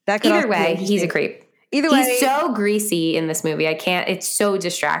 Either way, he's a creep. Either way, he's so greasy in this movie. It's so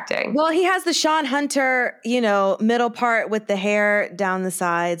distracting. Well, he has the Sean Hunter, middle part with the hair down the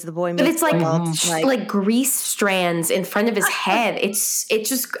sides, the boy. But it's like grease strands in front of his head. It's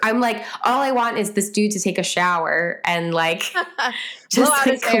just, I'm like, all I want is this dude to take a shower and like just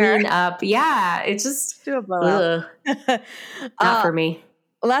like clean up. Yeah, it's just do a blowout. Not for me.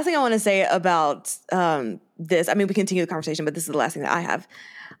 Last thing I want to say about this, I mean, we continue the conversation, but this is the last thing that I have.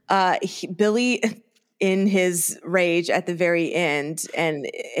 Billy, in his rage at the very end and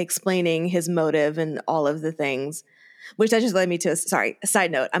explaining his motive and all of the things, which that just led me to, a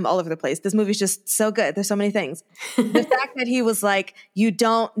side note, I'm all over the place. This movie's just so good. There's so many things. The fact that he was like, you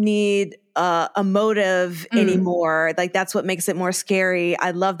don't need a motive anymore. Like that's what makes it more scary.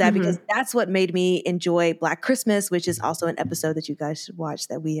 I love that because that's what made me enjoy Black Christmas, which is also an episode that you guys should watch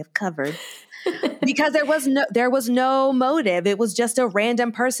that we have covered. Because there was no motive. It was just a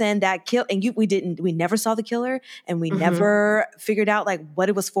random person that killed, and we never saw the killer, and we never figured out like what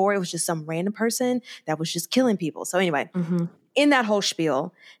it was for. It was just some random person that was just killing people. So anyway, in that whole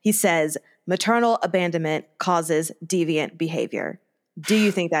spiel, he says maternal abandonment causes deviant behavior. Do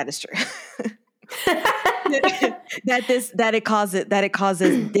you think that is true? that it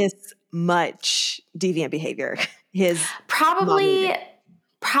causes this much deviant behavior? Probably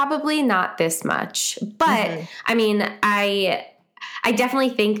not this much, but I mean, I definitely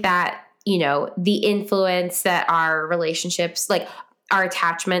think that you know, the influence that our relationships, like our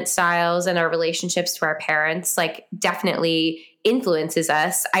attachment styles and our relationships to our parents, like definitely influences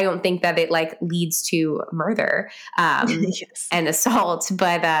us. I don't think that it like leads to murder Yes. and assault,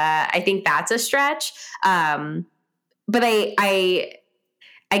 but I think that's a stretch. But I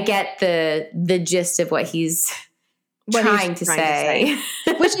get the gist of what he's trying to say.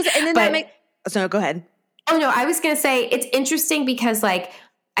 Which is, and then that makes, so go ahead. Oh no, I was going to say it's interesting because like,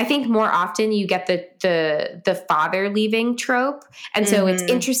 I think more often you get the father leaving trope. And so it's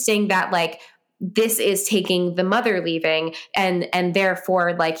interesting that like this is taking the mother leaving and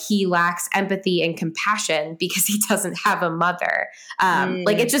therefore like he lacks empathy and compassion because he doesn't have a mother.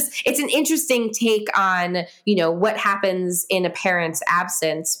 Like it's an interesting take on, you know, what happens in a parent's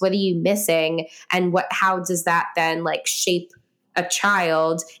absence. What are you missing? And how does that then like shape a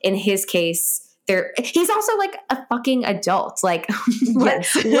child? In his case, he's also like a fucking adult. Like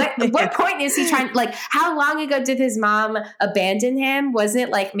what point is he trying, like how long ago did his mom abandon him? Wasn't it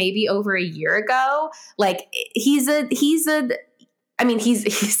like maybe over a year ago? Like he's like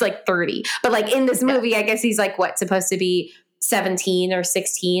 30, but like in this movie, I guess he's like supposed to be 17 or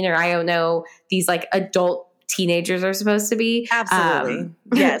 16 or I don't know, these like adult teenagers are supposed to be. Absolutely.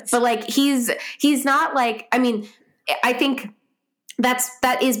 Yes. But like he's not like, I mean, I think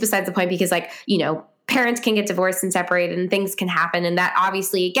that is besides the point because like, you know, parents can get divorced and separated and things can happen. And that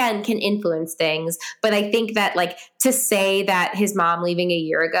obviously, again, can influence things. But I think that like to say that his mom leaving a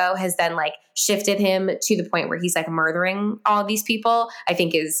year ago has then like shifted him to the point where he's like murdering all these people, I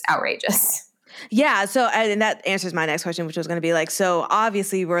think is outrageous. Yeah. So, and that answers my next question, which was going to be like, so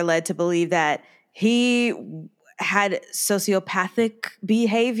obviously we're led to believe that he had sociopathic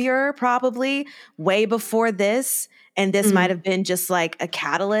behavior probably way before this. And this might have been just like a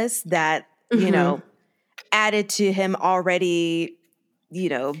catalyst that, you know, added to him already, you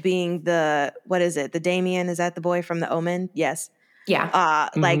know, being the Damien, is that the boy from The Omen? Yes. Yeah.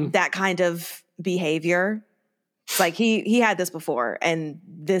 Like that kind of behavior. Like he had this before and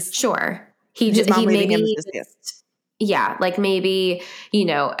this. Sure. He maybe, yeah, like maybe, you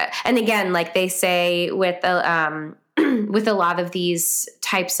know, and again, like they say with with a lot of these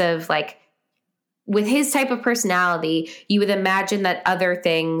types of like, with his type of personality, you would imagine that other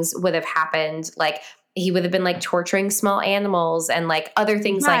things would have happened. Like he would have been like torturing small animals and like other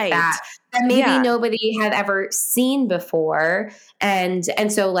things like that maybe nobody had ever seen before. And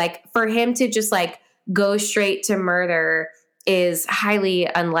so like for him to just like go straight to murder is highly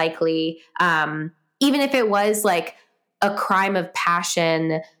unlikely. Even if it was like a crime of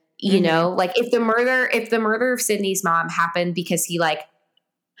passion, you know, like if the murder of Sydney's mom happened because he like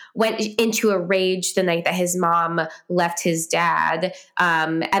went into a rage the night that his mom left his dad,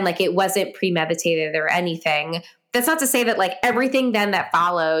 and like it wasn't premeditated or anything. That's not to say that like everything then that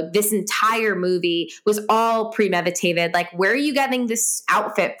followed, this entire movie was all premeditated. Like, where are you getting this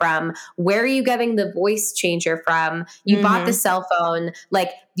outfit from? Where are you getting the voice changer from? You bought the cell phone.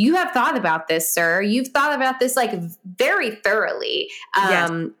 Like, you have thought about this, sir. You've thought about this like very thoroughly.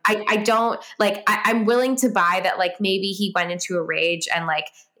 I don't like, I'm willing to buy that like maybe he went into a rage and like,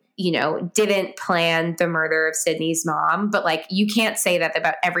 you know, didn't plan the murder of Sydney's mom, but like, you can't say that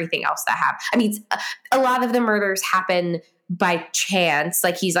about everything else that happened. I mean, a lot of the murders happen by chance.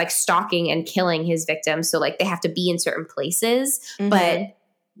 Like he's like stalking and killing his victims. So like they have to be in certain places, but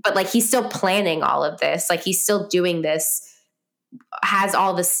like he's still planning all of this. Like he's still doing this, has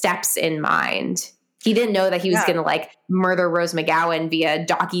all the steps in mind. He didn't know that he was going to like murder Rose McGowan via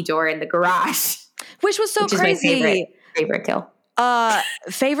doggy door in the garage. Which was so crazy. Is my favorite kill.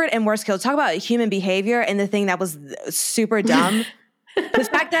 Favorite and worst kill. Talk about human behavior and the thing that was super dumb. The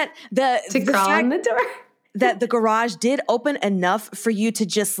fact that that the garage did open enough for you to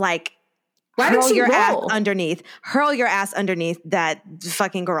just like hurl your ass underneath that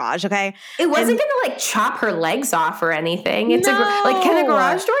fucking garage. Okay, it wasn't gonna like chop her legs off or anything. It's like, can a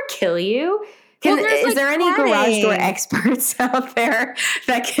garage door kill you? Is there any garage door experts out there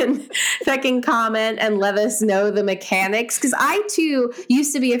that can comment and let us know the mechanics? Because I too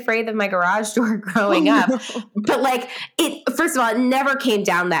used to be afraid of my garage door growing up, but like first of all, it never came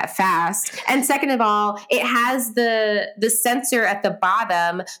down that fast, and second of all, it has the sensor at the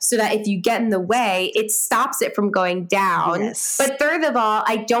bottom so that if you get in the way, it stops it from going down. Yes. But third of all,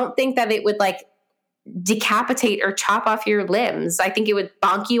 I don't think that it would like decapitate or chop off your limbs. I think it would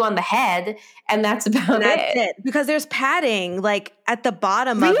bonk you on the head, and that's about it. Because there's padding like at the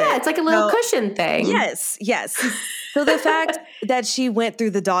bottom of it. Yeah, it's like a little cushion thing. Yes. So the fact that she went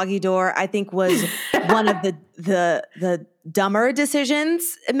through the doggy door, I think, was one of the dumber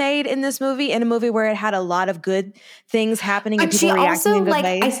decisions made in this movie. In a movie where it had a lot of good things happening and people reacting in good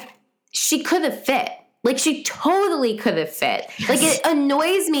ways. she could have fit. Like, she totally could have fit. Yes. Like, it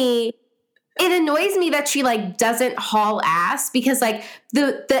annoys me. It annoys me that she, like, doesn't haul ass because, like,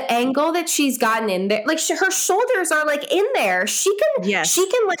 the angle that she's gotten in there, like, her shoulders are, like, in there. She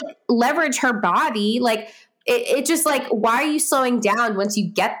can, like, leverage her body. Like, it just, like, why are you slowing down once you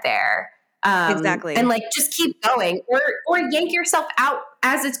get there? Exactly. And, like, just keep going or yank yourself out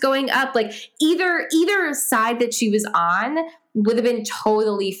as it's going up. Like, either side that she was on would have been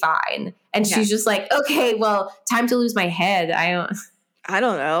totally fine. And she's just like, okay, well, time to lose my head. I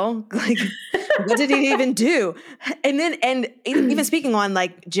don't know. Like, what did he even do? And even speaking on,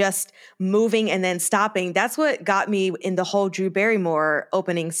 like, just moving and then stopping, that's what got me in the whole Drew Barrymore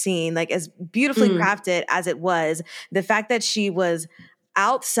opening scene. Like, as beautifully crafted as it was, the fact that she was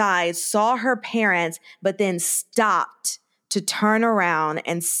outside, saw her parents, but then stopped to turn around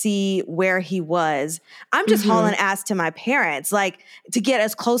and see where he was. I'm just hauling ass to my parents, like, to get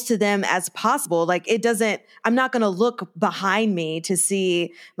as close to them as possible. Like, I'm not going to look behind me to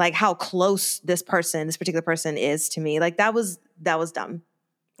see, like, how close this particular person is to me. Like, that was dumb.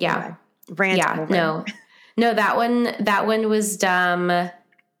 Yeah. Anyway, No, that one was dumb.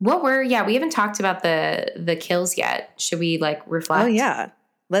 We haven't talked about the kills yet. Should we, like, reflect? Oh yeah.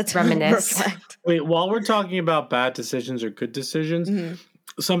 Let's reminisce. Reflect. Wait, while we're talking about bad decisions or good decisions,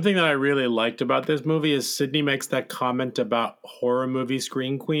 something that I really liked about this movie is Sydney makes that comment about horror movie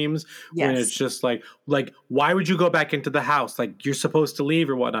scream queens when it's just like, why would you go back into the house? Like, you're supposed to leave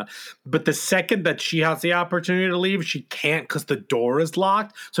or whatnot. But the second that she has the opportunity to leave, she can't because the door is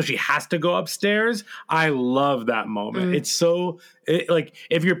locked. So she has to go upstairs. I love that moment. It's so, like,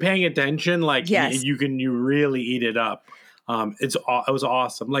 if you're paying attention, like, you really eat it up. It was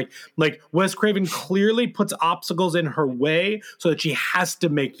awesome. Like Wes Craven clearly puts obstacles in her way so that she has to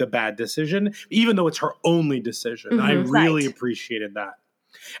make the bad decision, even though it's her only decision. I really appreciated that.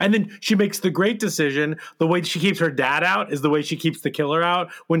 And then she makes the great decision. The way she keeps her dad out is the way she keeps the killer out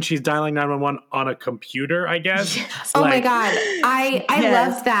when she's dialing 911 on a computer, I guess. Yes. Oh my God. I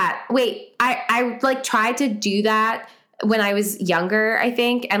love that. Wait, I like tried to do that when I was younger, I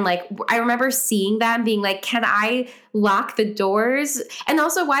think. And like, I remember seeing that and being like, can I lock the doors? And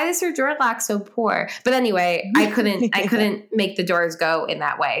also, why is her door lock so poor? But anyway, I couldn't make the doors go in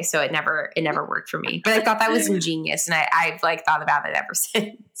that way. So it never worked for me. But I thought that was ingenious. And I've like thought about it ever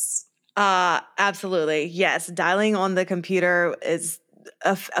since. Absolutely. Yes. Dialing on the computer is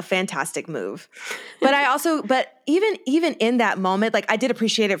a fantastic move. But even in that moment, like, I did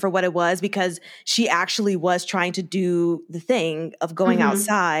appreciate it for what it was, because she actually was trying to do the thing of going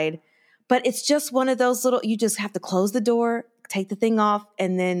outside. But it's just one of those little, you just have to close the door, take the thing off,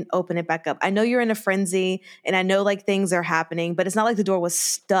 and then open it back up. I know you're in a frenzy and I know, like, things are happening, but it's not like the door was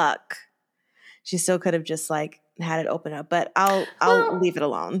stuck. She still could have just, like, had it open up, but I'll leave it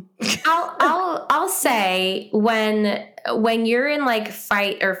alone. I'll say when you're in, like,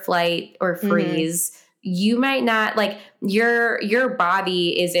 fight or flight or freeze, you might not, like, your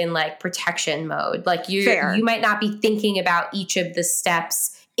body is in, like, protection mode. Like, you might not be thinking about each of the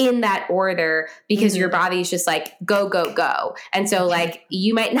steps in that order because your body's just like, go, go, go. And so, like,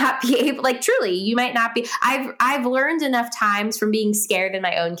 you might not be able, like, truly, you might not be. I've learned enough times from being scared in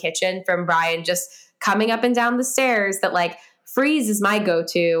my own kitchen from Brian just coming up and down the stairs that, like, freeze is my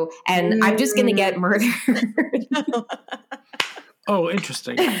go-to, and I'm just going to get murdered. Oh,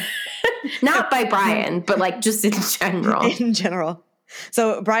 interesting. Not by Brian, but, like, just in general. In general.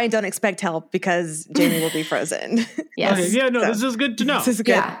 So, Brian, don't expect help because Jamie will be frozen. Yes. Okay, yeah, no, this is good to know. This is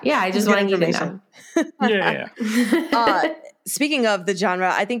good. Yeah, I just wanted you to know. Yeah. Speaking of the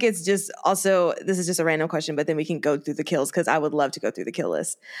genre, I think it's just also, this is just a random question, but then we can go through the kills because I would love to go through the kill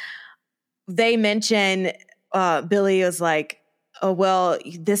list. They mention Billy was like, oh, well,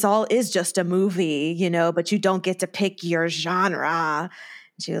 this all is just a movie, you know, but you don't get to pick your genre.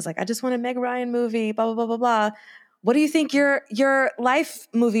 And she was like, I just want a Meg Ryan movie, blah, blah, blah, blah, blah. What do you think your life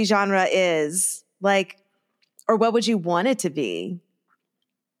movie genre is? Like, or what would you want it to be?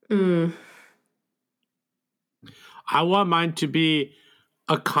 I want mine to be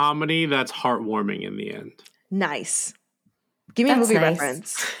a comedy that's heartwarming in the end. Nice. Give me a movie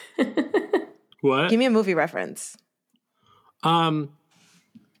reference. What? Give me a movie reference. I'll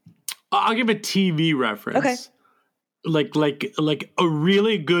give a TV reference. Okay. Like a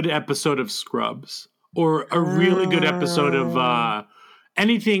really good episode of Scrubs, or a really good episode of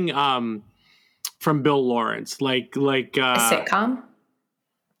anything from Bill Lawrence, like a sitcom.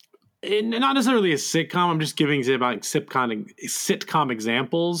 Not necessarily a sitcom. I'm just giving like sitcom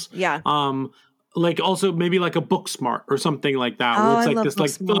examples. Yeah. Like also maybe like a Booksmart or something like that, where it's like this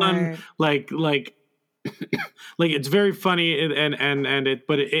like fun, like like it's very funny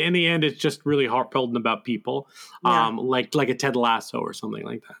but in the end it's just really heartfelt about people, like a Ted Lasso or something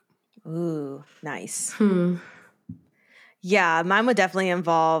like that. Ooh, nice. Yeah, mine would definitely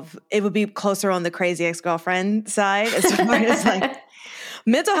involve, it would be closer on the Crazy Ex-Girlfriend side as far as like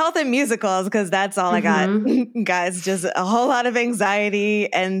mental health and musicals, because that's all I got, guys. Just a whole lot of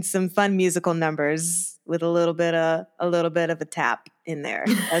anxiety and some fun musical numbers with a little bit of a tap in there.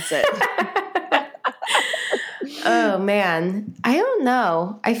 That's it. Oh man, I don't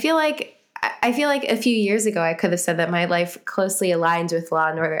know. I feel like a few years ago I could have said that my life closely aligns with Law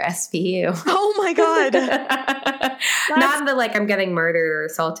and Order SVU. Oh my god! Not in the like I'm getting murdered or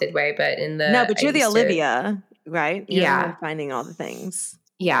assaulted way, but in the no. But you're the Olivia, right? You're yeah, the one finding all the things.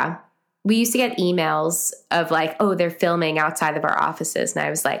 Yeah. We used to get emails of like, oh, they're filming outside of our offices. And I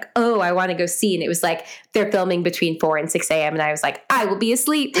was like, oh, I want to go see. And it was like, they're filming between 4 and 6 a.m. And I was like, I will be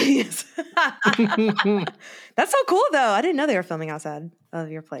asleep. That's so cool, though. I didn't know they were filming outside of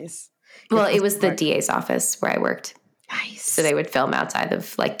your place. Well, it was the DA's office where I worked. Nice. So they would film outside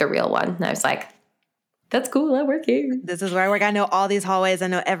of like the real one. And I was like, that's cool. I work here. This is where I work. I know all these hallways. I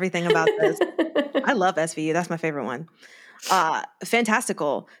know everything about this. I love SVU. That's my favorite one.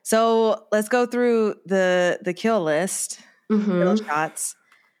 Fantastical. So let's go through the kill list, kill shots,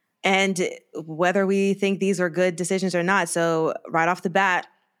 and whether we think these are good decisions or not. So right off the bat,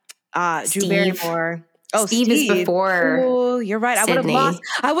 Drew Barrymore. Oh, Steve is before. Oh, you're right. Sydney.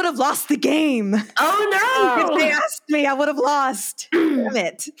 I would have lost the game. Oh no! If they asked me, I would have lost. Damn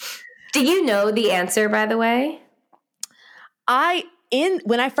it. Do you know the answer, by the way?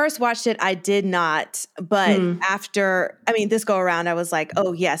 When I first watched it, I did not. But after, this go around, I was like,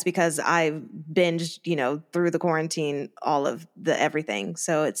 oh, yes, because I binged, through the quarantine, all of the everything.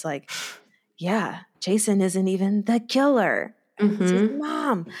 So it's like, yeah, Jason isn't even the killer. It's his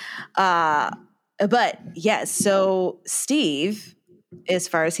mom. But yes, so Steve, as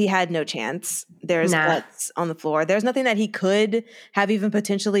far as he had no chance, there's guts on the floor. There's nothing that he could have even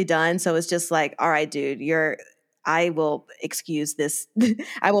potentially done. So it's just like, all right, dude, I will excuse this.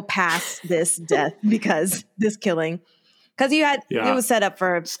 I will pass this death because this killing. Because it was set up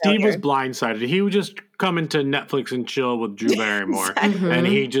for Steve was blindsided. He would just come into Netflix and chill with Drew Barrymore. And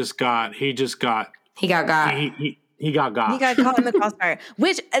he got got. He got got. He got got. He got caught in the crossfire.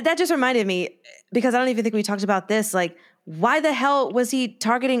 Which, that just reminded me, because I don't even think we talked about this, like, why the hell was he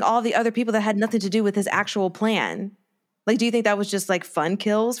targeting all the other people that had nothing to do with his actual plan? Like, do you think that was just, like, fun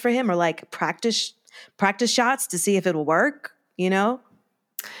kills for him or, like, practice shots to see if it'll work,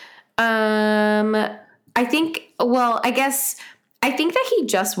 I think that he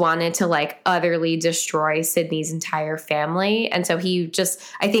just wanted to like utterly destroy Sydney's entire family. And so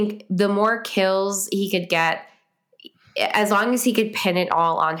I think the more kills he could get, as long as he could pin it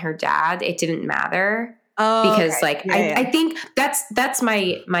all on her dad, it didn't matter. Oh, because okay. I think that's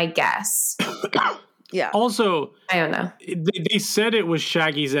my guess. Yeah. Also, I don't know. They said it was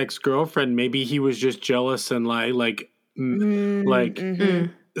Shaggy's ex-girlfriend. Maybe he was just jealous and like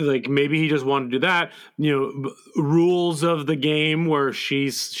maybe he just wanted to do that. Rules of the game where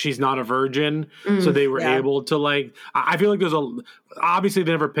she's not a virgin, so they were able to like. I feel like obviously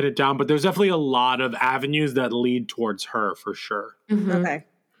they never pin it down, but there's definitely a lot of avenues that lead towards her for sure. Okay,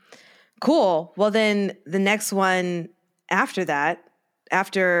 cool. Well, then the next one after that,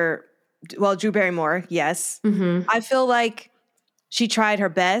 Drew Barrymore, yes. I feel like she tried her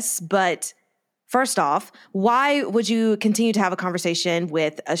best, but first off, why would you continue to have a conversation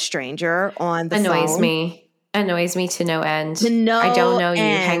with a stranger on the phone? Annoys me to no end. I don't know you.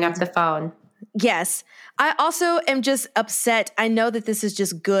 Hang up the phone. Yes. I also am just upset. I know that this is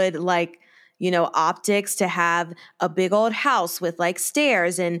just good, like, optics to have a big old house with like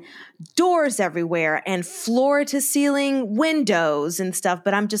stairs and doors everywhere and floor to ceiling windows and stuff.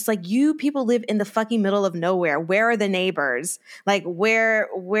 But I'm just like, you people live in the fucking middle of nowhere. Where are the neighbors? Like,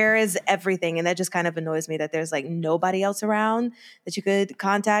 where is everything? And that just kind of annoys me that there's like nobody else around that you could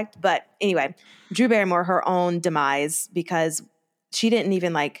contact. But anyway, Drew Barrymore, her own demise, because she didn't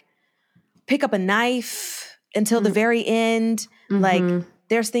even like pick up a knife until the very end. Like,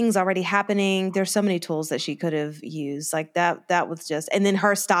 there's things already happening. There's so many tools that she could have used. Like that was just, and then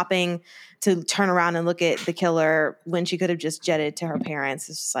her stopping to turn around and look at the killer when she could have just jetted to her parents.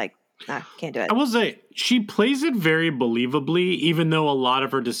 It's just like, can't do it. I will say she plays it very believably, even though a lot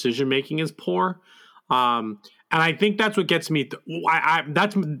of her decision making is poor. And I think that's what gets me.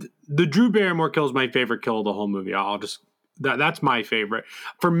 That's the Drew Barrymore kill is my favorite kill of the whole movie. That's my favorite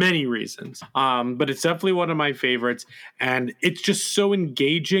for many reasons. But it's definitely one of my favorites. And it's just so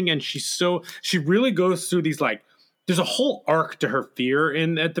engaging. And she really goes through these like there's a whole arc to her fear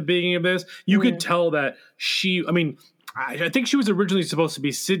at the beginning of this. You could tell that I think she was originally supposed to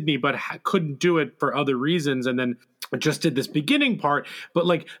be Sydney, but couldn't do it for other reasons. And then just did this beginning part. But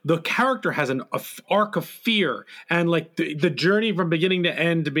like the character has an arc of fear, and like the journey from beginning to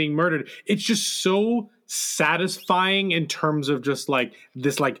end to being murdered. It's just so satisfying in terms of just like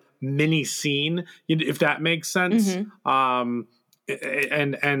this like mini scene, if that makes sense.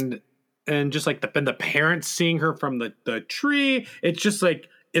 And just like the parents seeing her from the tree. It's just like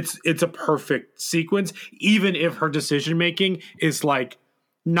it's a perfect sequence, even if her decision making is like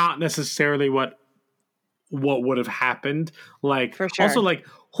not necessarily what would have happened. Like, for sure. Also, like,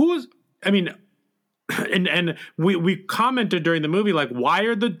 and we commented during the movie, like, why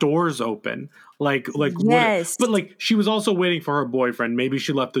are the doors open? Like, yes. But like, she was also waiting for her boyfriend. Maybe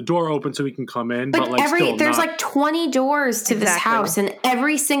she left the door open so he can come in. But like, there's like 20 doors to this house, and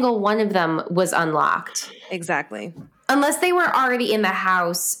every single one of them was unlocked. Exactly. Unless they were already in the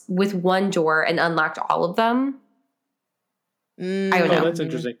house with one door and unlocked all of them. I don't know. That's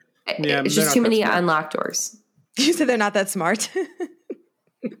interesting. Yeah, it's just too many unlocked doors. You said they're not that smart.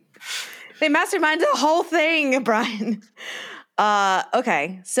 They masterminded the whole thing, Brian.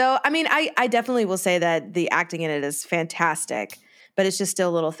 Okay. So, I mean, I definitely will say that the acting in it is fantastic, but it's just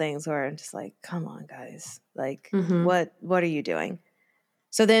still little things where I'm just like, come on, guys. Like, what are you doing?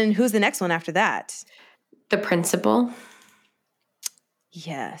 So then who's the next one after that? The principal.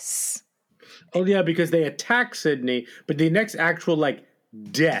 Yes. Oh, yeah, because they attack Sydney, but the next actual, like,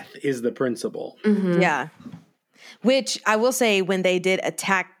 death is the principal. Yeah. Which I will say, when they did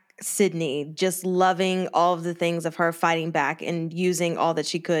attack Sydney, just loving all of the things of her fighting back and using all that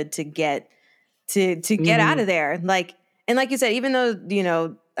she could to get out of there. Like, and like you said, even though, you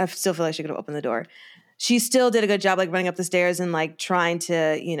know, I still feel like she could have opened the door, she still did a good job, like running up the stairs and like trying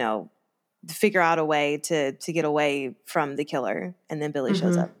to, you know, figure out a way to get away from the killer. And then Billy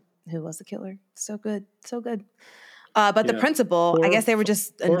shows up. Who was the killer? So good. So good. But the principal, I guess they were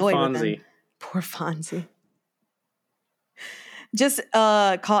just annoyed with him. Poor Fonzie. Just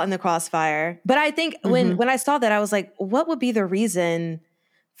caught in the crossfire. But I think when I saw that, I was like, what would be the reason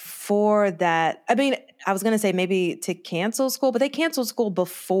for that? I mean, I was going to say maybe to cancel school, but they canceled school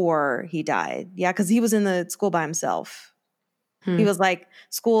before he died. Yeah, because he was in the school by himself. He was like,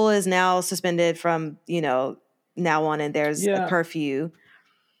 school is now suspended from, you know, now on, and there's a curfew.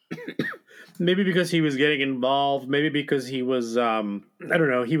 Maybe because he was getting involved. Maybe because he was, I don't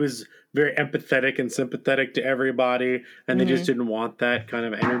know, he was very empathetic and sympathetic to everybody, and they just didn't want that kind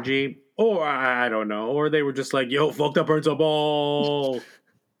of energy. Or I don't know. Or they were just like, yo, fuck the principal.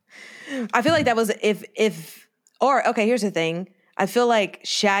 I feel like that was okay, here's the thing. I feel like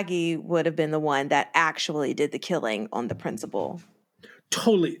Shaggy would have been the one that actually did the killing on the principal.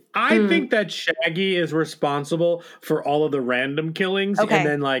 Totally. I think that Shaggy is responsible for all of the random killings. Okay. And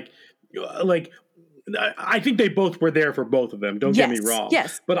then like I think they both were there for both of them. Don't get me wrong.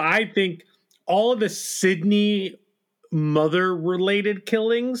 Yes. But I think all of the Sydney mother-related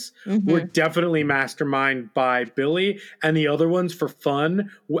killings were definitely masterminded by Billy, and the other ones for fun.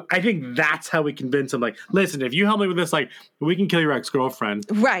 I think that's how we convince him, like, listen, if you help me with this, like, we can kill your ex-girlfriend.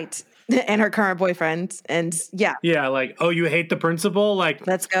 Right. And her current boyfriend. And yeah. Yeah, like, oh, you hate the principal? Like,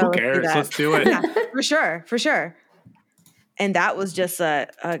 let's go. Who cares? Let's do it. Yeah, for sure. And that was just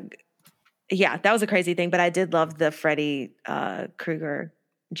that was a crazy thing. But I did love the Freddy Krueger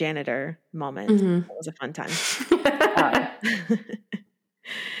janitor moment. It was a fun time.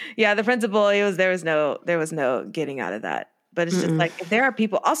 Yeah, the principal, there was no getting out of that. But it's just like, if there are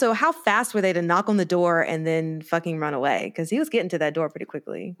people, also, how fast were they to knock on the door and then fucking run away? Because he was getting to that door pretty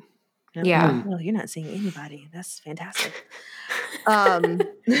quickly. Yeah. Well, you're not seeing anybody. That's fantastic.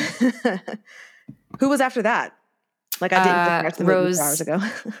 Who was after that? Like, I didn't watch the movie 4 hours ago.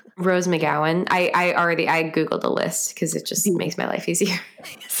 Rose McGowan. I Googled the list because it just makes my life easier.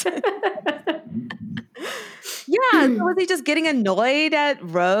 Yeah, so was he just getting annoyed at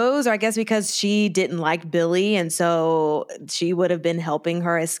Rose? Or I guess because she didn't like Billy, and so she would have been helping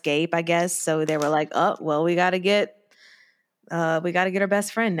her escape, I guess. So they were like, oh, well, we got to get our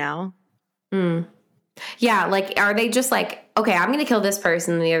best friend now. Yeah, like, are they just like, okay, I'm going to kill this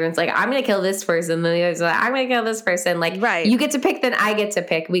person, and the other one's like, I'm going to kill this person, and the other's like, I'm going to kill this person. Like, right. You get to pick, then I get to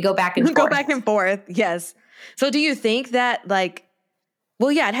pick. We go back and forth. Go back and forth, yes. So do you think that, like,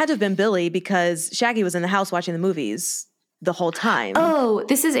 well, yeah, it had to have been Billy because Shaggy was in the house watching the movies the whole time. Oh,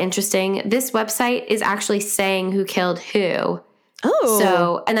 this is interesting. This website is actually saying who killed who. Oh.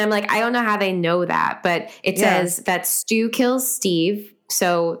 So, and I'm like, I don't know how they know that, but it says that Stu kills Steve.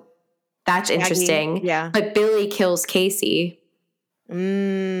 So that's interesting. Yeah. But Billy kills Casey.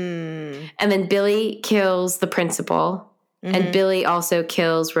 And then Billy kills the principal, and Billy also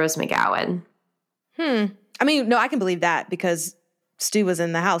kills Rose McGowan. I mean, no, I can believe that because Stu was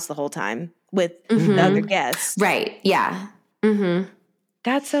in the house the whole time with the other guests. Right. Yeah. Mm-hmm.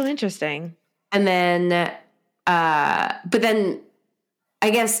 That's so interesting. And then, but then I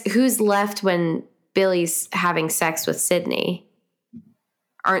guess who's left when Billy's having sex with Sydney?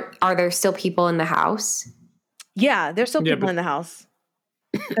 Are there still people in the house? Yeah, there's still people in the house.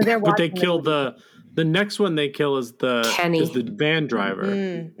 But they kill the next one they kill is the van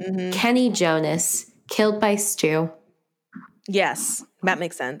driver. Kenny Jonas, killed by Stu. Yes, that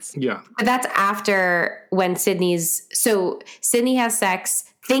makes sense. Yeah. But that's after when Sydney has sex,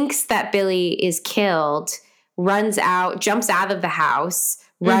 thinks that Billy is killed, runs out, jumps out of the house,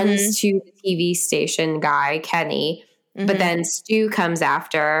 runs to the TV station guy, Kenny. But then Stu comes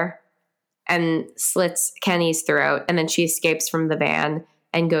after and slits Kenny's throat. And then she escapes from the van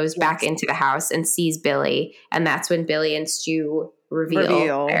and goes back into the house and sees Billy. And that's when Billy and Stu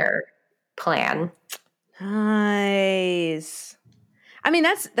reveal their plan. Nice. I mean,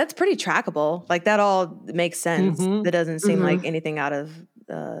 that's pretty trackable. Like, that all makes sense. That doesn't seem like anything out of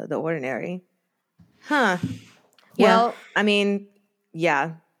the ordinary. Huh. Yeah. Well, I mean,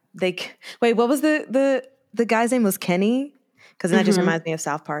 yeah. Wait, what was the guy's name was Kenny? Because that just reminds me of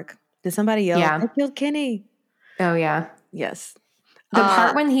South Park. Did somebody yell, I killed Kenny? Oh, yeah. Yes. The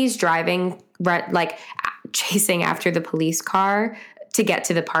part when he's driving, like chasing after the police car to get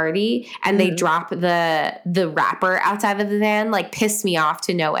to the party, and they drop the wrapper outside of the van, like pissed me off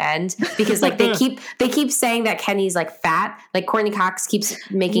to no end, because like they keep saying that Kenny's like fat. Like Courtney Cox keeps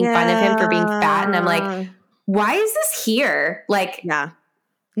making fun of him for being fat, and I'm like, why is this here? Like,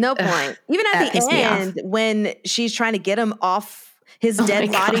 no point. Even at the end when she's trying to get him off his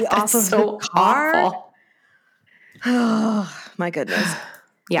dead body off of the car. Awful. Oh my goodness.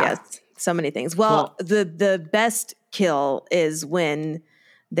 Yeah. Yes. So many things. Well, the best kill is when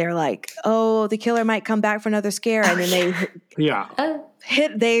they're like, oh, the killer might come back for another scare. And then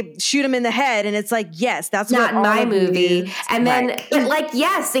they shoot him in the head. And it's like, yes, that's not what my movie. And then like,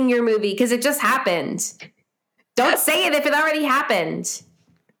 yes, in your movie, because it just happened. Don't say it if it already happened.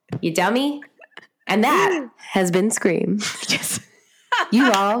 You dummy. And that has been Scream. Yes.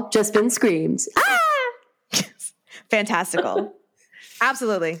 You all just been screamed. Fantastical.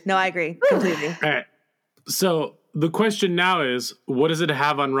 Absolutely. No, I agree completely. All right. So the question now is, what does it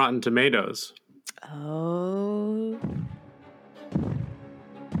have on Rotten Tomatoes? Oh.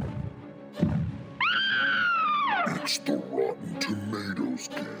 It's the Rotten Tomatoes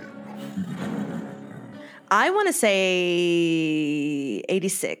game. I want to say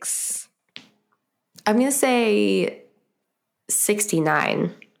 86. I'm going to say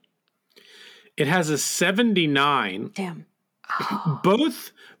 69. It has a 79. Damn.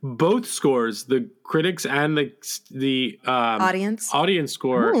 Both scores, the critics and the audience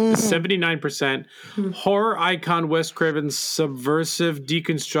score, 79%. Horror icon Wes Craven's subversive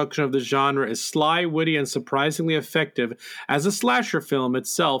deconstruction of the genre is sly, witty, and surprisingly effective as a slasher film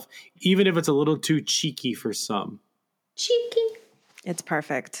itself, even if it's a little too cheeky for some. Cheeky. It's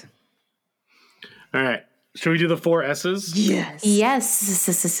perfect. All right. Should we do the 4 S's? Yes.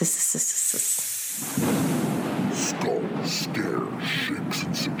 Skull, scares, shakes,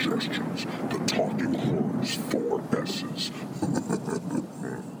 and suggestions. The Talking Horrors 4 S's.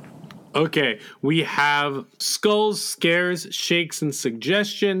 Okay, we have skulls, scares, shakes, and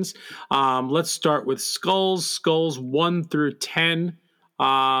suggestions. Let's start with skulls. Skulls 1 through 10.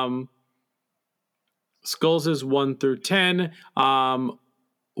 Skulls is 1 through 10.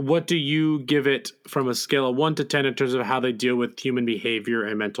 What do you give it from a scale of 1 to 10 in terms of how they deal with human behavior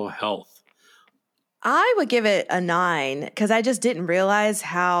and mental health? I would give it a 9 because I just didn't realize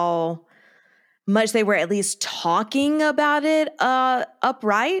how much they were at least talking about it up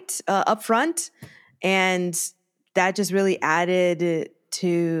front. And that just really added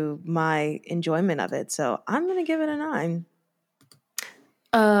to my enjoyment of it. So I'm going to give it a 9.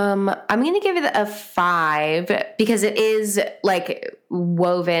 I'm going to give it a 5 because it is like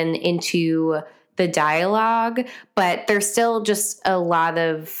woven into the dialogue, but there's still just a lot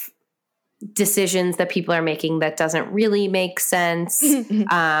of decisions that people are making that doesn't really make sense.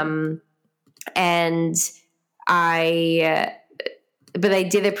 But I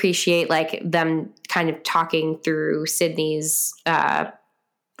did appreciate like them kind of talking through Sydney's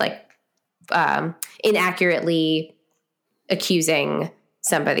inaccurately accusing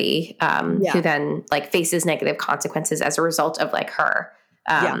somebody who then like faces negative consequences as a result of like her.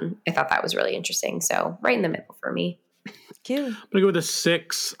 I thought that was really interesting. So right in the middle for me. Cute. I'm going to go with a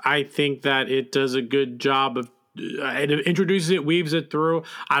 6. I think that it does a good job of it introduces it, weaves it through.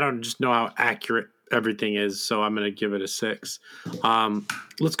 I don't just know how accurate everything is, so I'm going to give it a 6.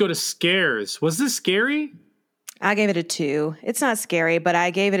 Let's go to scares. Was this scary? I gave it a 2. It's not scary, but I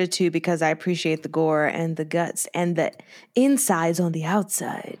gave it a 2 because I appreciate the gore and the guts and the insides on the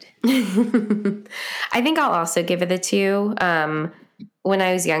outside. I think I'll also give it a 2. When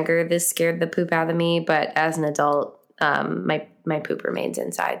I was younger, this scared the poop out of me, but as an adult, my poop remains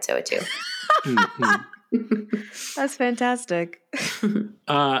inside, so a 2. That's fantastic.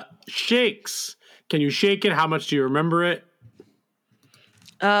 Shakes. Can you shake it? How much do you remember it?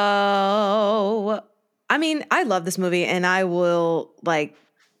 Oh, I mean, I love this movie, and I will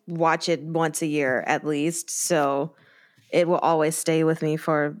watch it once a year at least. So it will always stay with me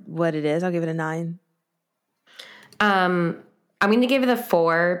for what it is. I'll give it a 9. I'm going to give it a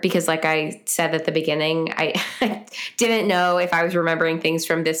 4 because, like I said at the beginning, I didn't know if I was remembering things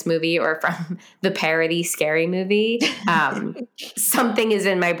from this movie or from the parody Scary Movie. Something is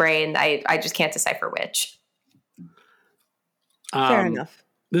in my brain. I just can't decipher which. Fair enough.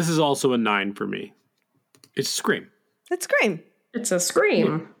 This is also a 9 for me. It's Scream. It's Scream. It's a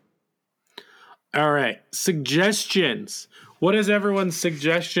Scream. All right. Suggestions. What is everyone's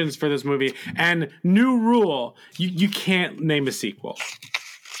suggestions for this movie? And new rule, you can't name a sequel.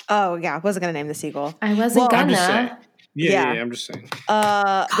 Oh, yeah. I wasn't going to name the sequel. I wasn't gonna. I'm just saying. Yeah, I'm just saying.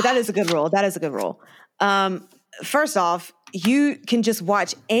 But that is a good rule. That is a good rule. First off, you can just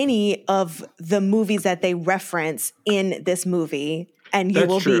watch any of the movies that they reference in this movie and you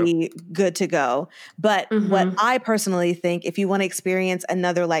will be good to go. But what I personally think, if you want to experience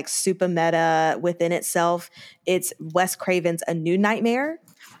another super meta within itself, it's Wes Craven's A New Nightmare,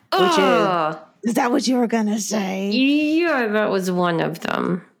 which is that what you were going to say? Yeah, that was one of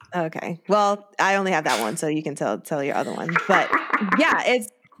them. Okay. Well, I only have that one, so you can tell your other one. But yeah, it's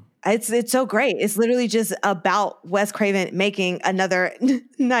so great. It's literally just about Wes Craven making another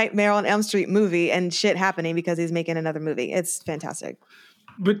Nightmare on Elm Street movie and shit happening because he's making another movie. It's fantastic.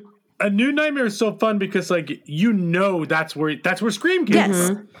 But A New Nightmare is so fun because that's where Scream came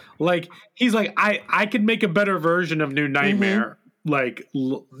from. He's like, I could make a better version of New Nightmare. Totally.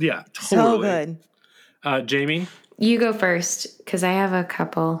 So good. Jamie? You go first because I have a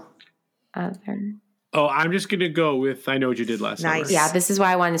couple other. Oh, I'm just going to go with I Know What You Did Last Summer. Yeah, this is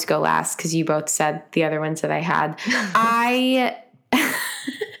why I wanted to go last because you both said the other ones that I had. I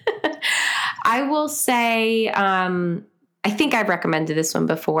will say, I think I've recommended this one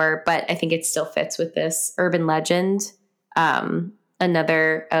before, but I think it still fits with this. Urban Legend,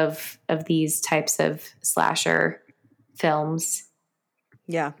 another of these types of slasher films.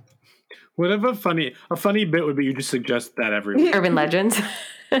 Yeah. What if a funny bit would be you just suggest that every week. Urban Legends.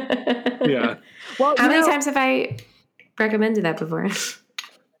 Yeah. Well, how many times have I recommended that before?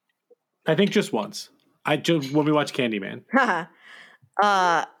 I think just once. When we watch Candyman.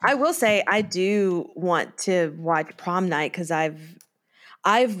 I will say I do want to watch Prom Night because I've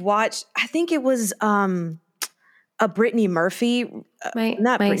watched. I think it was a Brittany Murphy. My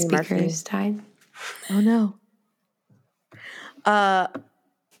Brittany Murphy died. Oh no.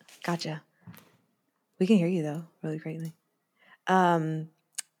 Gotcha. We can hear you though, really greatly.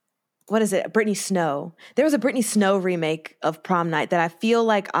 What is it? Brittany Snow. There was a Brittany Snow remake of Prom Night that I feel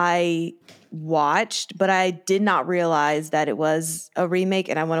like I watched, but I did not realize that it was a remake,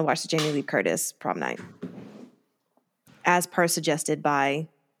 and I want to watch the Jamie Lee Curtis Prom Night, as per suggested by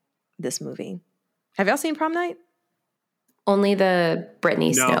this movie. Have y'all seen Prom Night? Only the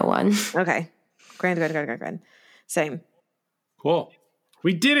Brittany Snow one. Okay. Grand. Same. Cool.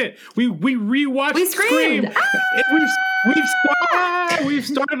 We did it. We rewatched Scream. We've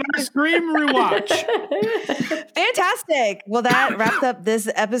started our Scream rewatch. Fantastic. Well, that wraps up this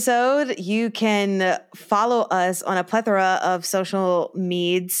episode. You can follow us on a plethora of social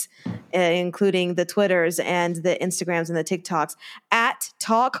medias, including the Twitters and the Instagrams and the TikToks at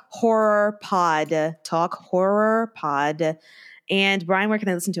Talk Horror Pod. Talk Horror Pod. And Brian, where can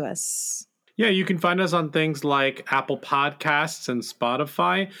I listen to us? Yeah, you can find us on things like Apple Podcasts and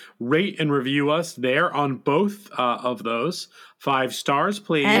Spotify. Rate and review us there on both of those. 5 stars,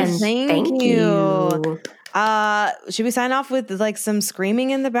 please. And thank you. Should we sign off with some screaming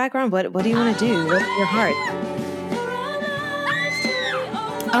in the background? What do you want to do? What's your heart?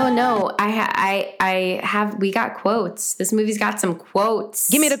 Oh no, I have. We got quotes. This movie's got some quotes.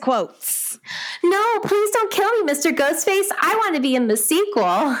 Give me the quotes. No, please don't kill me, Mr. Ghostface. I want to be in the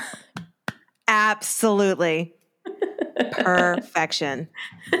sequel. Absolutely. Perfection.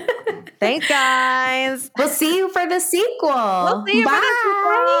 Thanks, guys. We'll see you for the sequel. We'll see you for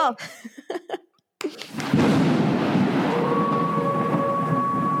the sequel.